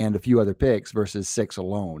 and a few other picks versus 6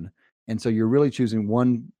 alone. And so you're really choosing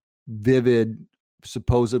one vivid,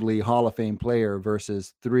 supposedly Hall of Fame player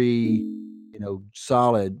versus 3,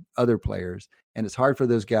 solid other players. And it's hard for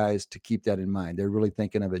those guys to keep that in mind. They're really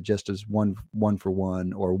thinking of it just as one for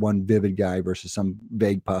one, or one vivid guy versus some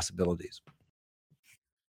vague possibilities.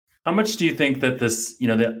 How much do you think that this,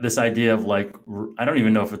 this idea of like, I don't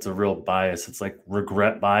even know if it's a real bias. It's like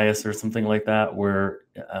regret bias or something like that, where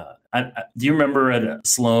do you remember at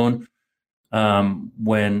Sloan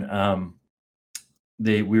when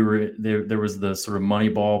there was the sort of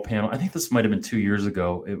Moneyball panel? I think this might have been 2 years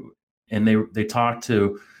ago. And they talked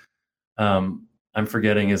to, I'm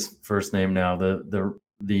forgetting his first name now,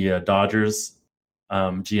 the Dodgers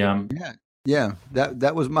GM. Yeah.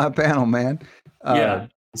 That was my panel, man. Yeah.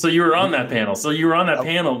 So you were on that panel. So you were on that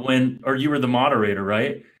panel or you were the moderator,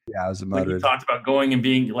 right? Yeah, I was the moderator. Like, you talked about going and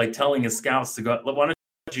being like telling his scouts to go. Why don't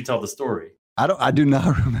you tell the story? I do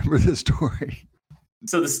not remember the story.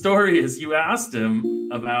 So the story is, you asked him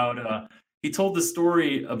about, he told the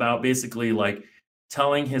story about basically like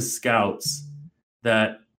telling his scouts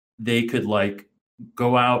that they could like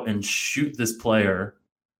go out and shoot this player,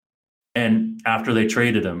 and after they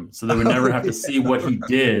traded him, so they would never have to see what he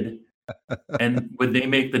did. And would they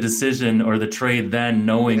make the decision or the trade then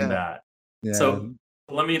knowing that? Yeah. So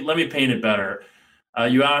let me paint it better.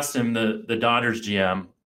 You asked him, the Dodgers GM,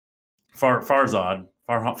 Farhan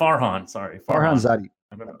Zaidi.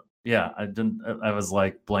 Yeah, I was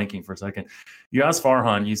like blanking for a second. You asked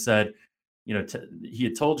Farhan, you said, he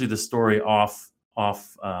had told you the story off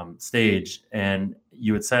stage, and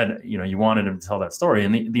you had said, you wanted him to tell that story.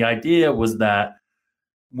 And the idea was that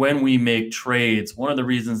when we make trades, one of the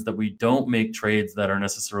reasons that we don't make trades that are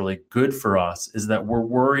necessarily good for us is that we're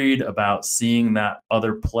worried about seeing that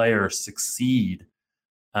other player succeed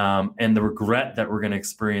and the regret that we're going to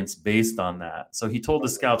experience based on that. So he told the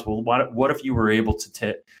scouts, well, what if you were able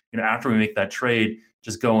to, after we make that trade,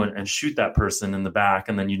 just go and shoot that person in the back,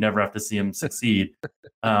 and then you never have to see him succeed?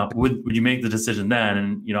 Would you make the decision then?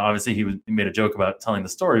 And, obviously he made a joke about telling the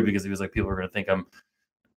story because he was like, people are going to think I'm,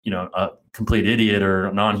 a complete idiot or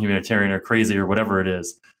a non-humanitarian or crazy or whatever it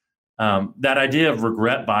is. That idea of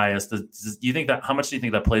regret bias, how much do you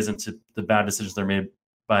think that plays into the bad decisions that are made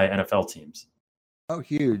by NFL teams? Oh,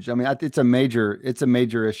 huge. I mean, it's a major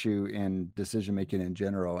issue in decision making in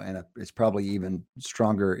general, and it's probably even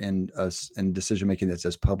stronger in decision making that's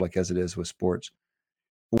as public as it is with sports.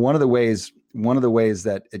 One of the ways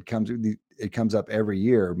that it comes up every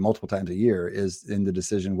year, multiple times a year, is in the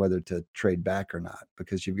decision whether to trade back or not,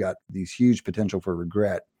 because you've got these huge potential for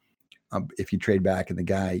regret if you trade back, and the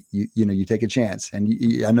guy you take a chance. And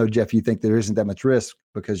I know, Jeff, you think there isn't that much risk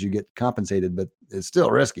because you get compensated, but it's still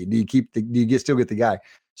risky. Do you still get the guy?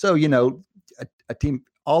 So a team,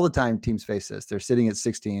 all the time teams face this. They're sitting at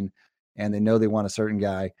 16 and they know they want a certain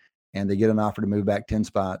guy, and they get an offer to move back 10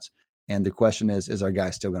 spots. And the question is our guy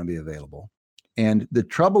still going to be available? And the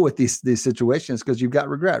trouble with these situations, because you've got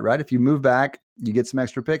regret, right? If you move back, you get some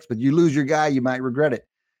extra picks, but you lose your guy, you might regret it.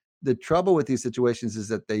 The trouble with these situations is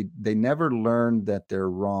that they never learn that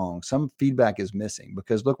they're wrong. Some feedback is missing,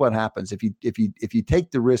 because look what happens if you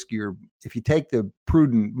take the risk, if you take the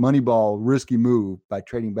prudent Moneyball risky move by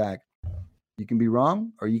trading back, you can be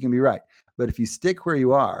wrong or you can be right. But if you stick where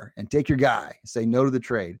you are and take your guy, say no to the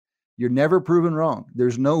trade, you're never proven wrong.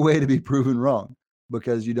 There's no way to be proven wrong,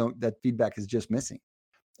 because that feedback is just missing.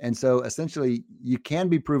 And so essentially you can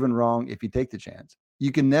be proven wrong if you take the chance.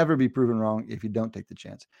 You can never be proven wrong if you don't take the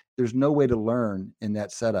chance. There's no way to learn in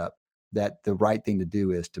that setup that the right thing to do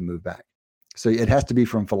is to move back. So it has to be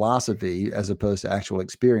from philosophy as opposed to actual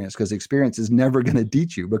experience, because experience is never going to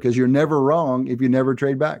teach you, because you're never wrong if you never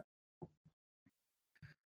trade back.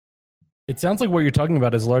 It sounds like what you're talking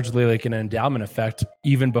about is largely like an endowment effect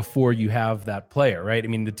even before you have that player, right? I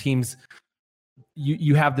mean, the teams,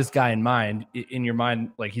 you have this guy in mind, in your mind,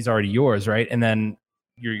 like he's already yours, right? And then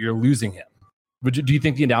you're losing him. Do you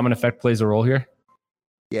think the endowment effect plays a role here?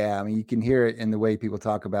 Yeah, I mean, you can hear it in the way people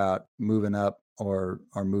talk about moving up or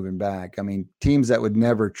moving back. I mean, teams that would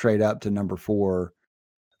never trade up to number 4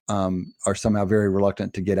 are somehow very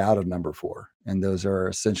reluctant to get out of number 4. And those are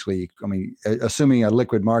essentially, I mean, assuming a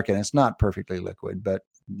liquid market, and it's not perfectly liquid, but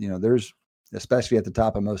there's, especially at the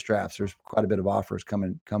top of most drafts, there's quite a bit of offers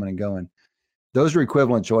coming and going. Those are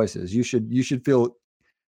equivalent choices. You should feel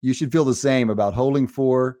the same about holding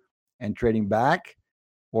 4 and trading back,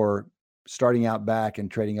 or starting out back and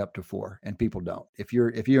trading up to 4. And people don't. If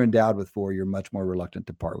you're endowed with 4, you're much more reluctant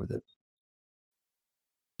to part with it.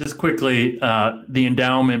 Just quickly, the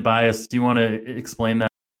endowment bias, do you want to explain that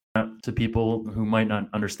to people who might not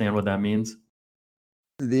understand what that means?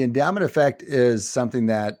 The endowment effect is something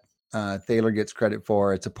that Thaler gets credit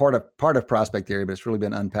for. It's a part of prospect theory, but it's really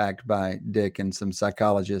been unpacked by Dick and some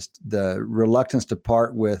psychologists. The reluctance to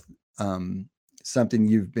part with something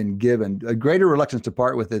you've been given, a greater reluctance to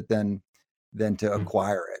part with it than to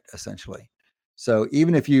acquire it, essentially. So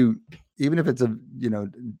even if it's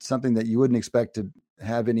something that you wouldn't expect to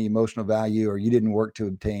have any emotional value, or you didn't work to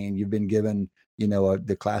obtain, you've been given,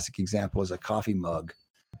 the classic example is a coffee mug.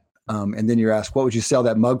 And then you're asked, what would you sell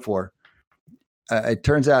that mug for? It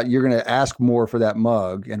turns out you're going to ask more for that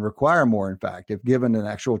mug and require more, in fact, if given an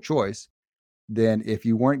actual choice, than if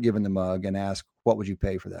you weren't given the mug and asked, what would you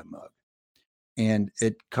pay for that mug? And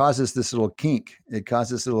it causes this little kink. It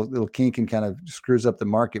causes this little kink and kind of screws up the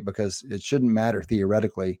market, because it shouldn't matter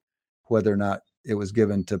theoretically whether or not it was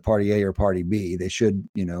given to party A or party B. They should,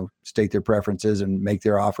 state their preferences and make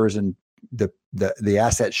their offers, and the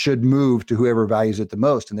asset should move to whoever values it the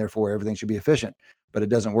most, and therefore everything should be efficient. But it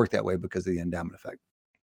doesn't work that way because of the endowment effect.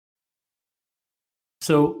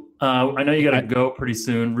 So I know you got to go pretty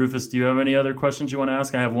soon. Rufus, do you have any other questions you want to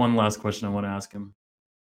ask? I have one last question I want to ask him.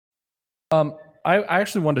 I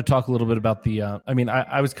actually wanted to talk a little bit about the,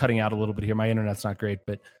 I was cutting out a little bit here. My internet's not great,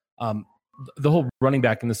 but the whole running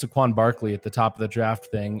back and the Saquon Barkley at the top of the draft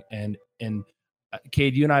thing. And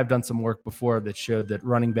Cade, you and I have done some work before that showed that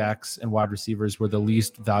running backs and wide receivers were the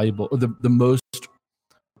least valuable, or the most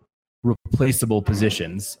replaceable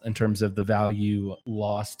positions in terms of the value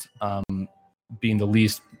lost, being the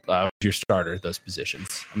least your starter, those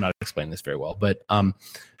positions. I'm not explaining this very well, but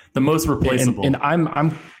the most replaceable. And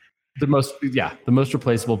I'm the most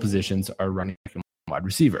replaceable positions are running back and wide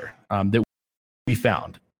receiver that we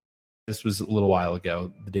found. This was a little while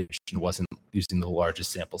ago. The data wasn't using the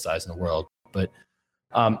largest sample size in the world, but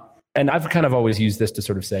and I've kind of always used this to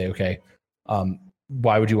sort of say, okay,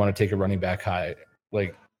 why would you want to take a running back high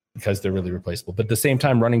like because they're really replaceable. But at the same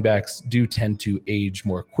time, running backs do tend to age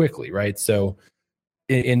more quickly, right? So,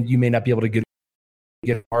 and you may not be able to get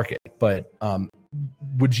a market, but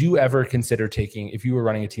would you ever consider taking, if you were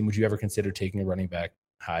running a team, would you ever consider taking a running back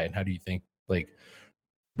high? And how do you think, like,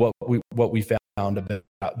 what we found about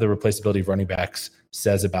the replaceability of running backs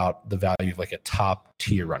says about the value of like a top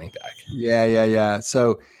tier running back? Yeah.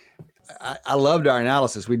 So I loved our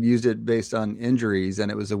analysis. We'd used it based on injuries,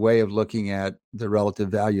 and it was a way of looking at the relative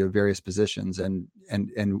value of various positions. And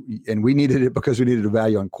we needed it because we needed a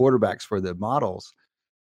value on quarterbacks for the models.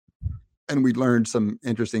 And we learned some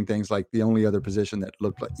interesting things, like the only other position that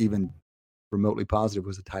looked like even remotely positive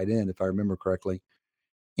was a tight end, if I remember correctly.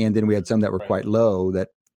 And then we had some that were quite low that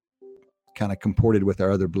kind of comported with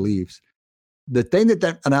our other beliefs. The thing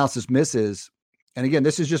that analysis misses, and again,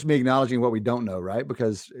 this is just me acknowledging what we don't know, right?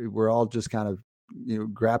 Because we're all just kind of,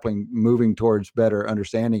 grappling, moving towards better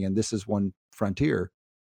understanding. And this is one frontier.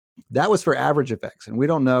 That was for average effects. And we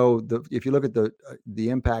don't know if you look at the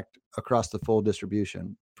impact across the full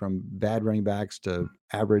distribution, from bad running backs to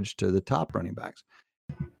average to the top running backs,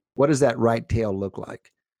 what does that right tail look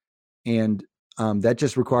like? And that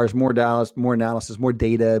just requires more analysis, more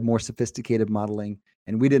data, more sophisticated modeling.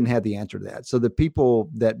 And we didn't have the answer to that. So the people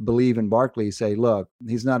that believe in Barkley say, look,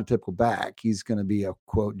 he's not a typical back. He's going to be a,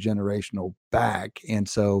 quote, generational back. And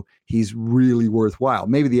so he's really worthwhile.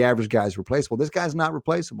 Maybe the average guy is replaceable. This guy's not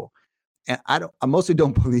replaceable. And I mostly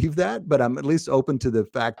don't believe that, but I'm at least open to the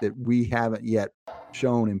fact that we haven't yet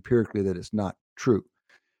shown empirically that it's not true.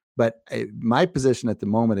 But my position at the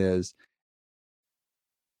moment is,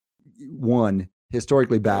 one,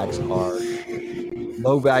 historically backs are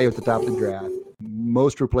low value at the top of the draft,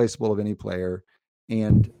 most replaceable of any player,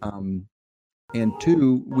 and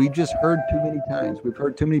two, we just heard too many times. We've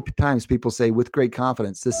heard too many times people say with great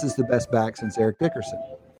confidence, this is the best back since Eric Dickerson.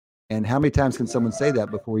 And how many times can someone say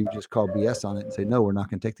that before you just call BS on it and say, no, we're not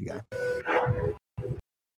going to take the guy?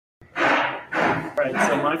 All right.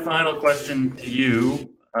 So my final question to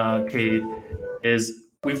you, Cade, is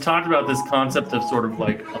we've talked about this concept of sort of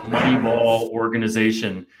like a Moneyball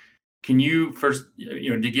organization. Can you first,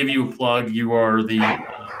 to give you a plug, you are you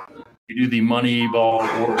do the Moneyball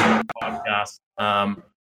podcast.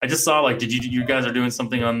 I just saw, like, did you guys are doing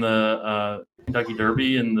something on the Kentucky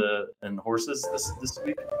Derby and horses this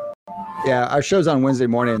week? Yeah, our show's on Wednesday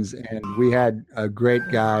mornings, and we had a great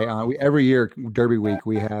guy on. Every year, Derby week,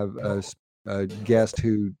 we have a guest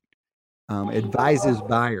who advises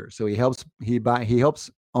buyers. So he helps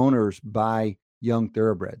owners buy young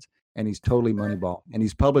thoroughbreds, and he's totally Moneyball. And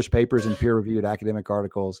he's published papers in peer-reviewed academic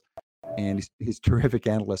articles, and he's a terrific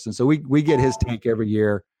analyst. And so we get his take every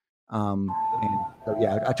year. And so,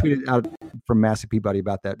 yeah, I tweeted out from Massey Peabody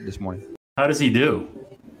about that this morning. How does he do?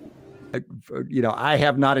 I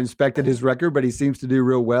have not inspected his record, but he seems to do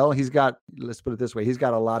real well. He's got, let's put it this way, he's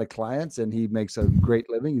got a lot of clients, and he makes a great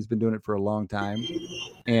living. He's been doing it for a long time.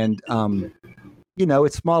 And,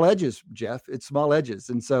 it's small edges, Jeff. It's small edges.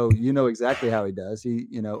 And so exactly how he does. He,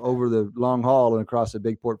 over the long haul and across a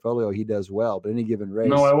big portfolio, he does well. But any given race.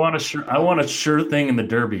 No, I want a sure thing in the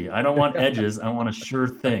Derby. I don't want edges. I want a sure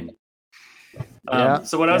thing.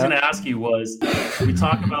 So what I was going to ask you was, we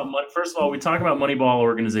talk about Moneyball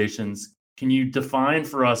organizations. Can you define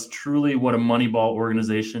for us truly what a Moneyball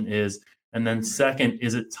organization is? And then second,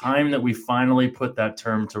 is it time that we finally put that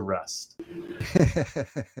term to rest?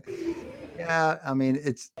 Yeah, I mean,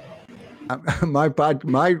 it's my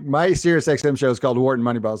SiriusXM show is called Wharton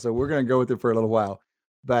Moneyball, so we're going to go with it for a little while.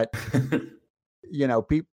 But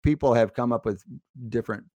people have come up with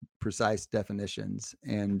different precise definitions,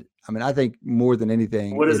 and I mean, I think more than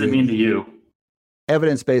anything, what does it mean to you?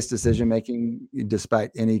 Evidence-based decision making,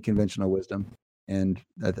 despite any conventional wisdom, and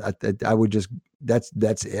I would just that's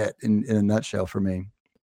it in a nutshell for me.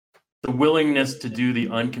 The willingness to do the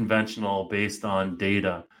unconventional based on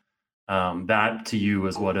data. That to you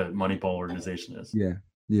is what a Moneyball organization is.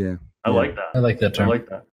 Yeah. I like that. I like that term. I like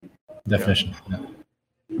that definition. Yeah.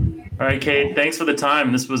 All right, Cade, thanks for the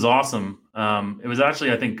time. This was awesome. It was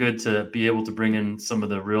actually, I think, good to be able to bring in some of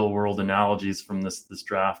the real world analogies from this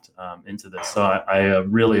draft into this. So I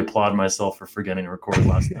really applaud myself for forgetting to record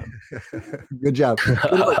last time. Good job.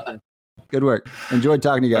 Good work. Enjoyed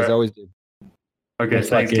talking to you guys. I always do. Okay,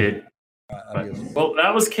 thanks, Cade. Well,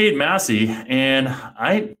 that was Cade Massey, and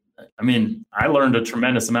I learned a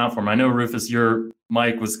tremendous amount from him. I know, Rufus, your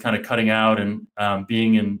mic was kind of cutting out, and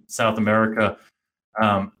being in South America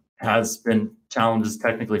has been challenges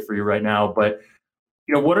technically for you right now. But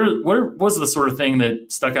what was the sort of thing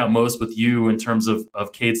that stuck out most with you in terms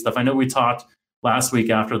of Cade stuff? I know we talked last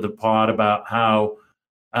week after the pod about how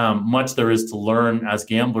much there is to learn as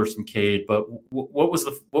gamblers from Cade. But what was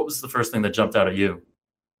the first thing that jumped out at you?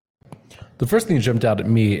 The first thing that jumped out at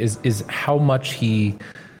me is how much he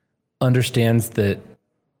understands that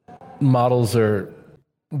models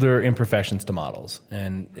there are imperfections to models,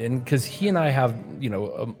 and because he and I have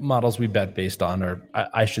models we bet based on, or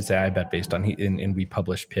I should say I bet based on, and we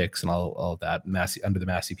publish picks and all that under the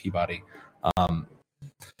Massey Peabody. I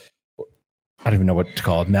don't even know what to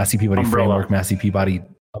call it. Massey Peabody framework, Massey Peabody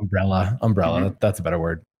umbrella. Mm-hmm. That's a better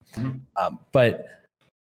word. Mm-hmm. But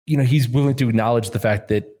he's willing to acknowledge the fact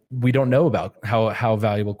that we don't know about how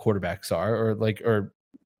valuable quarterbacks are, or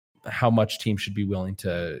how much teams should be willing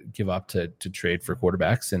to give up to trade for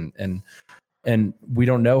quarterbacks, and we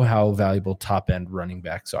don't know how valuable top end running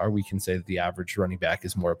backs are. We can say that the average running back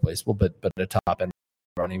is more replaceable, but a top end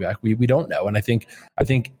running back, we don't know. And I think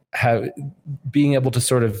being able to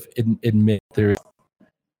sort of admit there,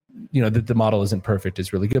 that the model isn't perfect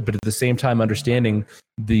is really good, but at the same time understanding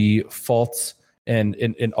the faults and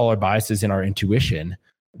all our biases in our intuition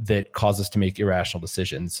that cause us to make irrational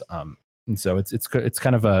decisions. And so it's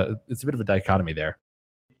kind of a bit of a dichotomy there.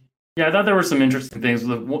 Yeah, I thought there were some interesting things.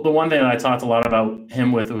 The one thing that I talked a lot about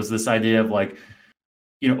him with was this idea of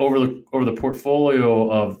over the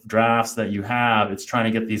portfolio of drafts that you have, it's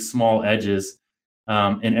trying to get these small edges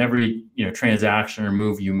in every transaction or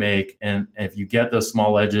move you make, and if you get those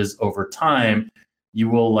small edges over time, you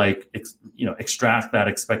will extract that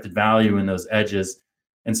expected value in those edges.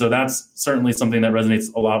 And so that's certainly something that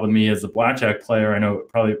resonates a lot with me as a blackjack player. I know it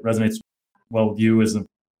probably resonates well with you as a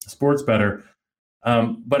sports bettor.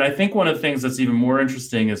 But I think one of the things that's even more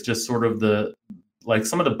interesting is just sort of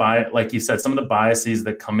some of the like you said, some of the biases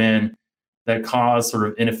that come in that cause sort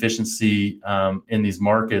of inefficiency in these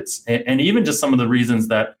markets. And even just some of the reasons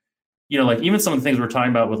that, even some of the things we're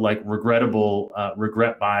talking about with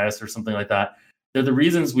regret bias or something like that, they're the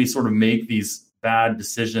reasons we sort of make these bad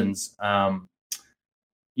decisions.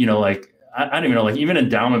 I don't even know, even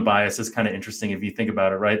endowment bias is kind of interesting if you think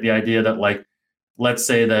about it, right? The idea that let's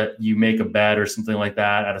say that you make a bet or something like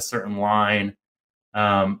that at a certain line,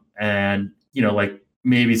 and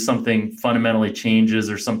maybe something fundamentally changes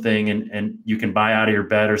or something, and you can buy out of your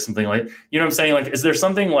bet or something what I'm saying? Is there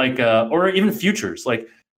something or even futures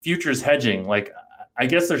hedging? I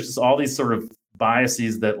guess there's just all these sort of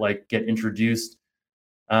biases that get introduced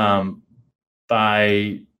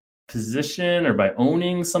by position or by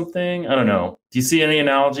owning something. I don't know. Do you see any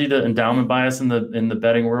analogy to endowment bias in the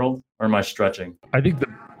betting world, or am I stretching? I think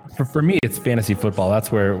for me, it's fantasy football.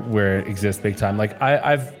 That's where it exists big time.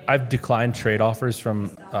 I've declined trade offers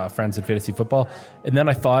from friends in fantasy football, and then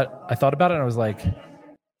I thought about it, and I was like,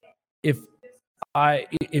 if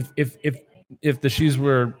the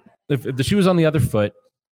shoe was on the other foot,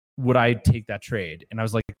 would I take that trade? And I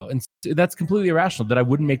was like, and that's completely irrational that I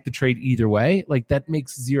wouldn't make the trade either way. That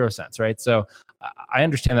makes zero sense, right? So I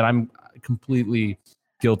understand that I'm completely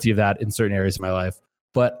guilty of that in certain areas of my life,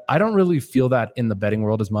 but I don't really feel that in the betting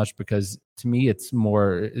world as much, because to me, it's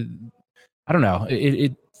more, I don't know,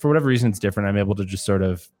 it for whatever reason, it's different. I'm able to just sort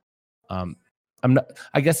of,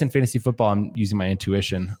 I guess in fantasy football, I'm using my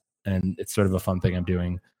intuition, and it's sort of a fun thing I'm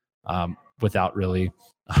doing without really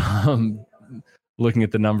looking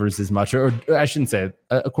at the numbers as much, or I shouldn't say it.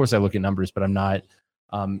 Of course I look at numbers, but I'm not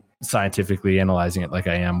scientifically analyzing it like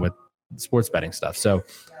I am with sports betting stuff. So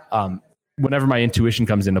whenever my intuition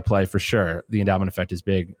comes into play, for sure, the endowment effect is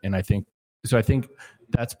big. And I think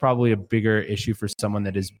that's probably a bigger issue for someone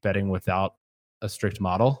that is betting without a strict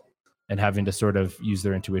model and having to sort of use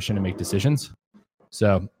their intuition to make decisions.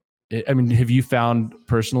 So, have you found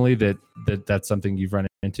personally that that's something you've run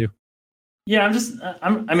into? Yeah,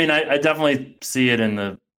 I definitely see it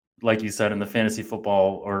in like you said, in the fantasy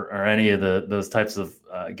football or any of those types of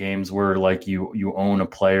games where you own a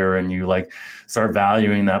player and you start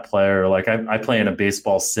valuing that player. I play in a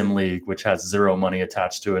baseball sim league, which has zero money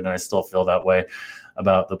attached to it, and I still feel that way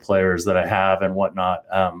about the players that I have and whatnot.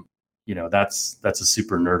 That's a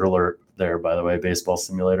super nerd alert there, by the way, baseball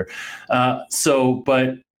simulator.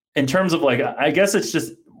 But in terms of I guess it's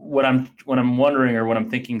just what I'm wondering, or what I'm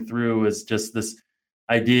thinking through, is just this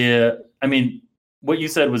idea. What you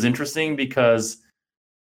said was interesting, because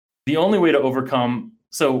the only way to overcome,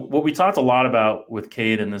 so what we talked a lot about with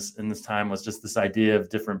Cade in this time was just this idea of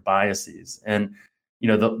different biases. And,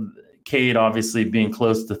 the Cade obviously being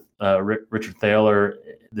close to Richard Thaler,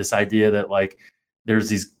 this idea that there's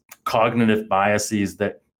these cognitive biases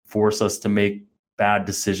that force us to make bad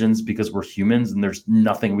decisions because we're humans and there's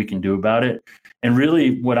nothing we can do about it. And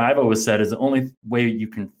really what I've always said is the only way you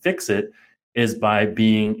can fix it is by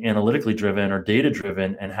being analytically driven or data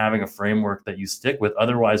driven and having a framework that you stick with.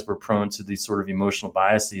 Otherwise, we're prone to these sort of emotional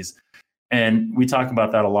biases. And we talk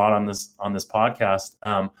about that a lot on this podcast.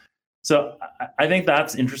 So I think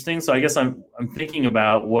that's interesting. So I guess I'm thinking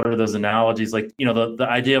about what are those analogies, like, the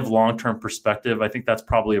idea of long-term perspective. I think that's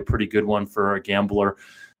probably a pretty good one for a gambler,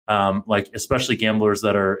 like especially gamblers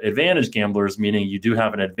that are advantage gamblers, meaning you do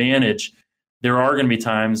have an advantage. There are going to be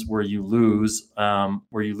times where you lose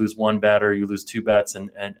one bet or you lose two bets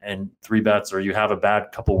and three bets, or you have a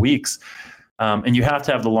bad couple weeks. And you have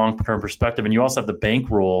to have the long-term perspective, and you also have the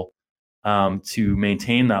bankroll to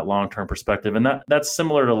maintain that long-term perspective. And that's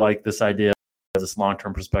similar to like this idea of this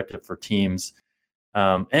long-term perspective for teams.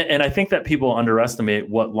 And I think that people underestimate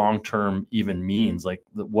what long-term even means, like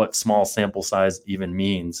what small sample size even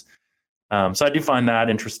means. So I do find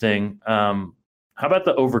that interesting. How about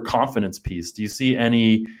the overconfidence piece? Do you see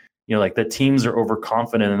any, like that teams are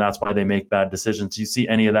overconfident and that's why they make bad decisions? Do you see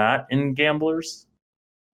any of that in gamblers?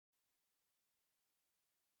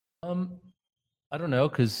 I don't know,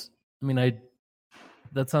 because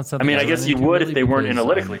that's not something. I guess you would if they weren't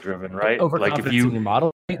analytically driven, right? Overconfidence in your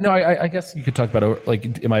model. No, I guess you could talk about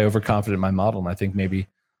am I overconfident in my model? And I think maybe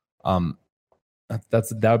that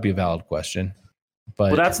would be a valid question.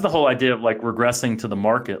 But that's the whole idea of like regressing to the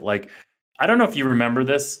market. Like, I don't know if you remember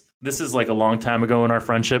this. This is like a long time ago in our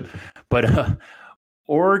friendship, but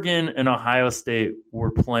Oregon and Ohio State were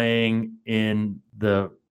playing in the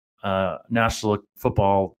National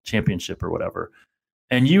Football Championship or whatever.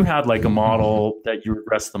 And you had like a model that you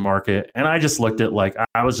regressed the market. And I just looked at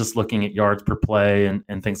I was just looking at yards per play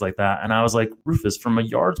and things like that. And I was like, Rufus, from a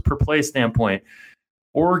yards per play standpoint,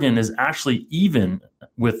 Oregon is actually even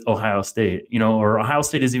with Ohio State, or Ohio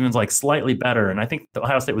State is even like slightly better. And I think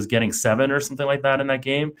Ohio State was getting 7 or something like that in that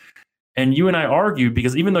game. And you and I argued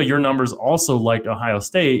because even though your numbers also liked Ohio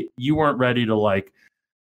State, you weren't ready to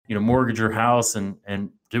mortgage your house and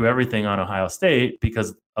do everything on Ohio State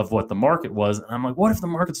because of what the market was. And I'm like, what if the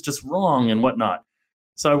market's just wrong and whatnot?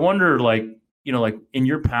 So I wonder, in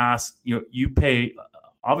your past, you pay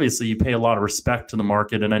a lot of respect to the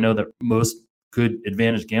market. And I know that most good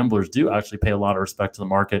advantage gamblers do actually pay a lot of respect to the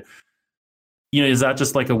market. Is that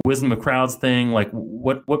just like a wisdom of crowds thing? Like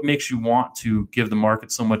what makes you want to give the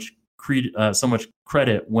market so much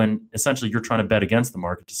credit when essentially you're trying to bet against the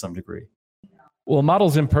market to some degree? Well,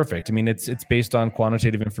 model's imperfect. It's based on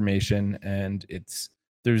quantitative information, and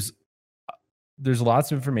there's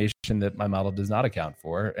lots of information that my model does not account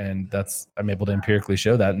for, and I'm able to empirically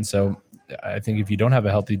show that. And so I think if you don't have a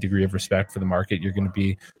healthy degree of respect for the market, you're going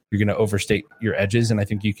to overstate your edges. And I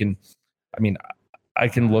think you can, I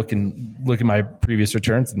can look at my previous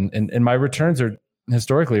returns, and my returns are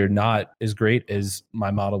historically not as great as my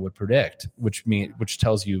model would predict, which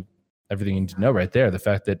tells you everything you need to know right there. The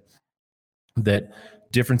fact that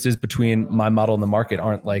differences between my model and the market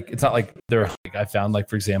aren't it's not like they're I found,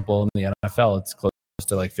 for example, in the NFL, it's close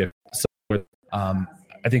to 50. So I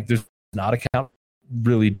think there's not account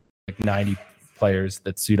really 90 players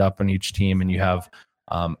that suit up on each team, and you have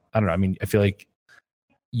I don't know. I feel like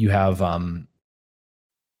you have a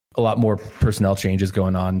lot more personnel changes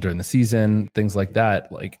going on during the season, things like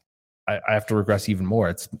that. I have to regress even more.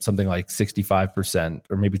 It's something like 65%,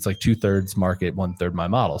 or maybe it's 2/3 market, 1/3 my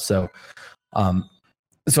model. So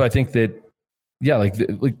I think that,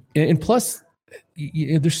 and plus,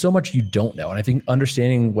 there's so much you don't know, and I think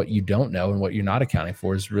understanding what you don't know and what you're not accounting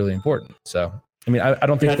for is really important. So, I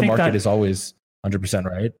don't think the market is always 100%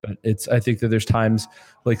 right, but I think that there's times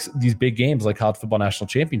like these big games, like College Football National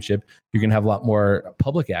Championship, you're going to have a lot more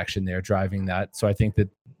public action there driving that. So I think that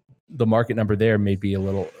the market number there may be a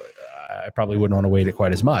little. I probably wouldn't want to weight it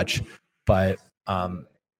quite as much, but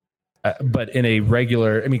in a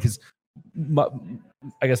regular, because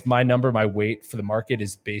I guess my number, my weight for the market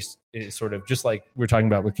is sort of just like we're talking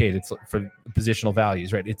about with Kate. It's for positional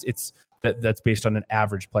values, right? That's based on an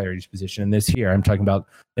average player at each position. And this here, I'm talking about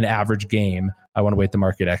an average game. I want to weight the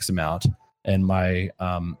market X amount, and my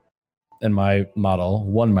model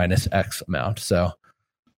 1 minus X amount. So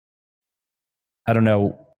I don't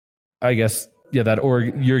know. I guess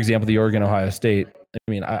your example, the Oregon Ohio State.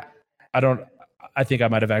 I think I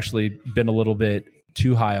might have actually been a little bit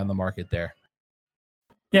too high on the market there.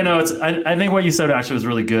 Yeah, no, I think what you said actually was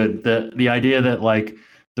really good. The idea that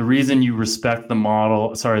the reason you respect the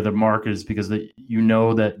market is because that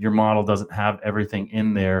that your model doesn't have everything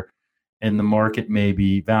in there, and the market may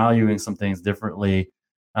be valuing some things differently.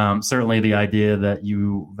 Certainly the idea that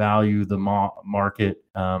you value the market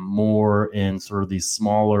more in sort of these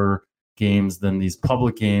smaller games than these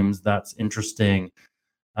public games, that's interesting.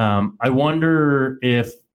 I wonder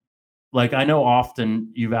if like I know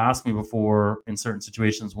often you've asked me before in certain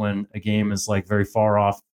situations when a game is like very far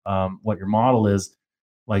off what your model is,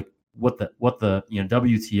 like what the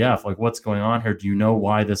WTF, like what's going on here? Do you know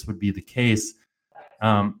why this would be the case?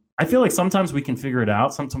 I feel like sometimes we can figure it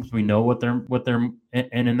out. Sometimes we know what they're,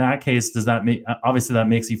 and in that case, does that make, obviously that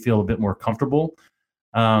makes you feel a bit more comfortable.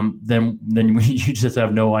 Then you just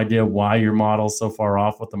have no idea why your model's so far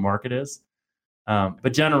off what the market is.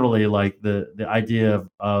 But generally, like the idea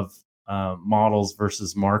of models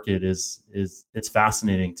versus market is it's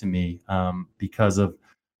fascinating to me because of,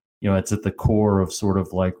 it's at the core of sort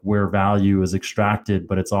of like where value is extracted,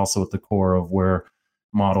 but it's also at the core of where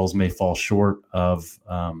models may fall short of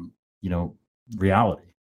reality.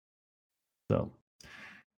 So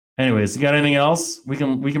anyways, you got anything else? We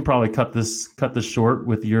can probably cut this short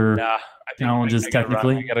with your challenges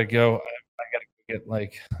technically. I gotta go. I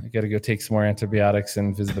gotta go take some more antibiotics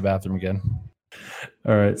and visit the bathroom again.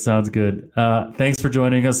 All right, sounds good. Thanks for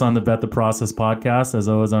joining us on the Bet the Process podcast. As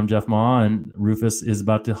always, I'm Jeff Ma, and Rufus is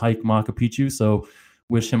about to hike Machu Picchu, so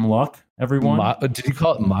wish him luck, everyone. Did you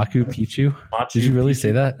call it Machu Picchu? Did you really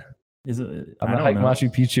say that? Is it? I'm gonna hike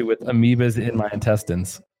Machu Picchu with amoebas in my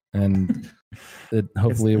intestines, and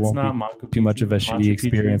hopefully it won't be too much of a shitty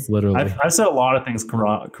experience. Literally, I've said a lot of things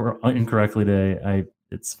incorrectly today.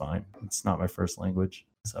 It's fine. It's not my first language.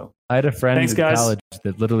 So I had a friend in college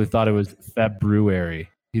that literally thought it was February.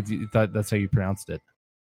 He thought that's how you pronounced it,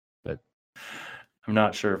 but I'm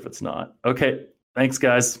not sure if it's not. Okay, thanks,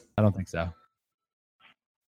 guys. I don't think so.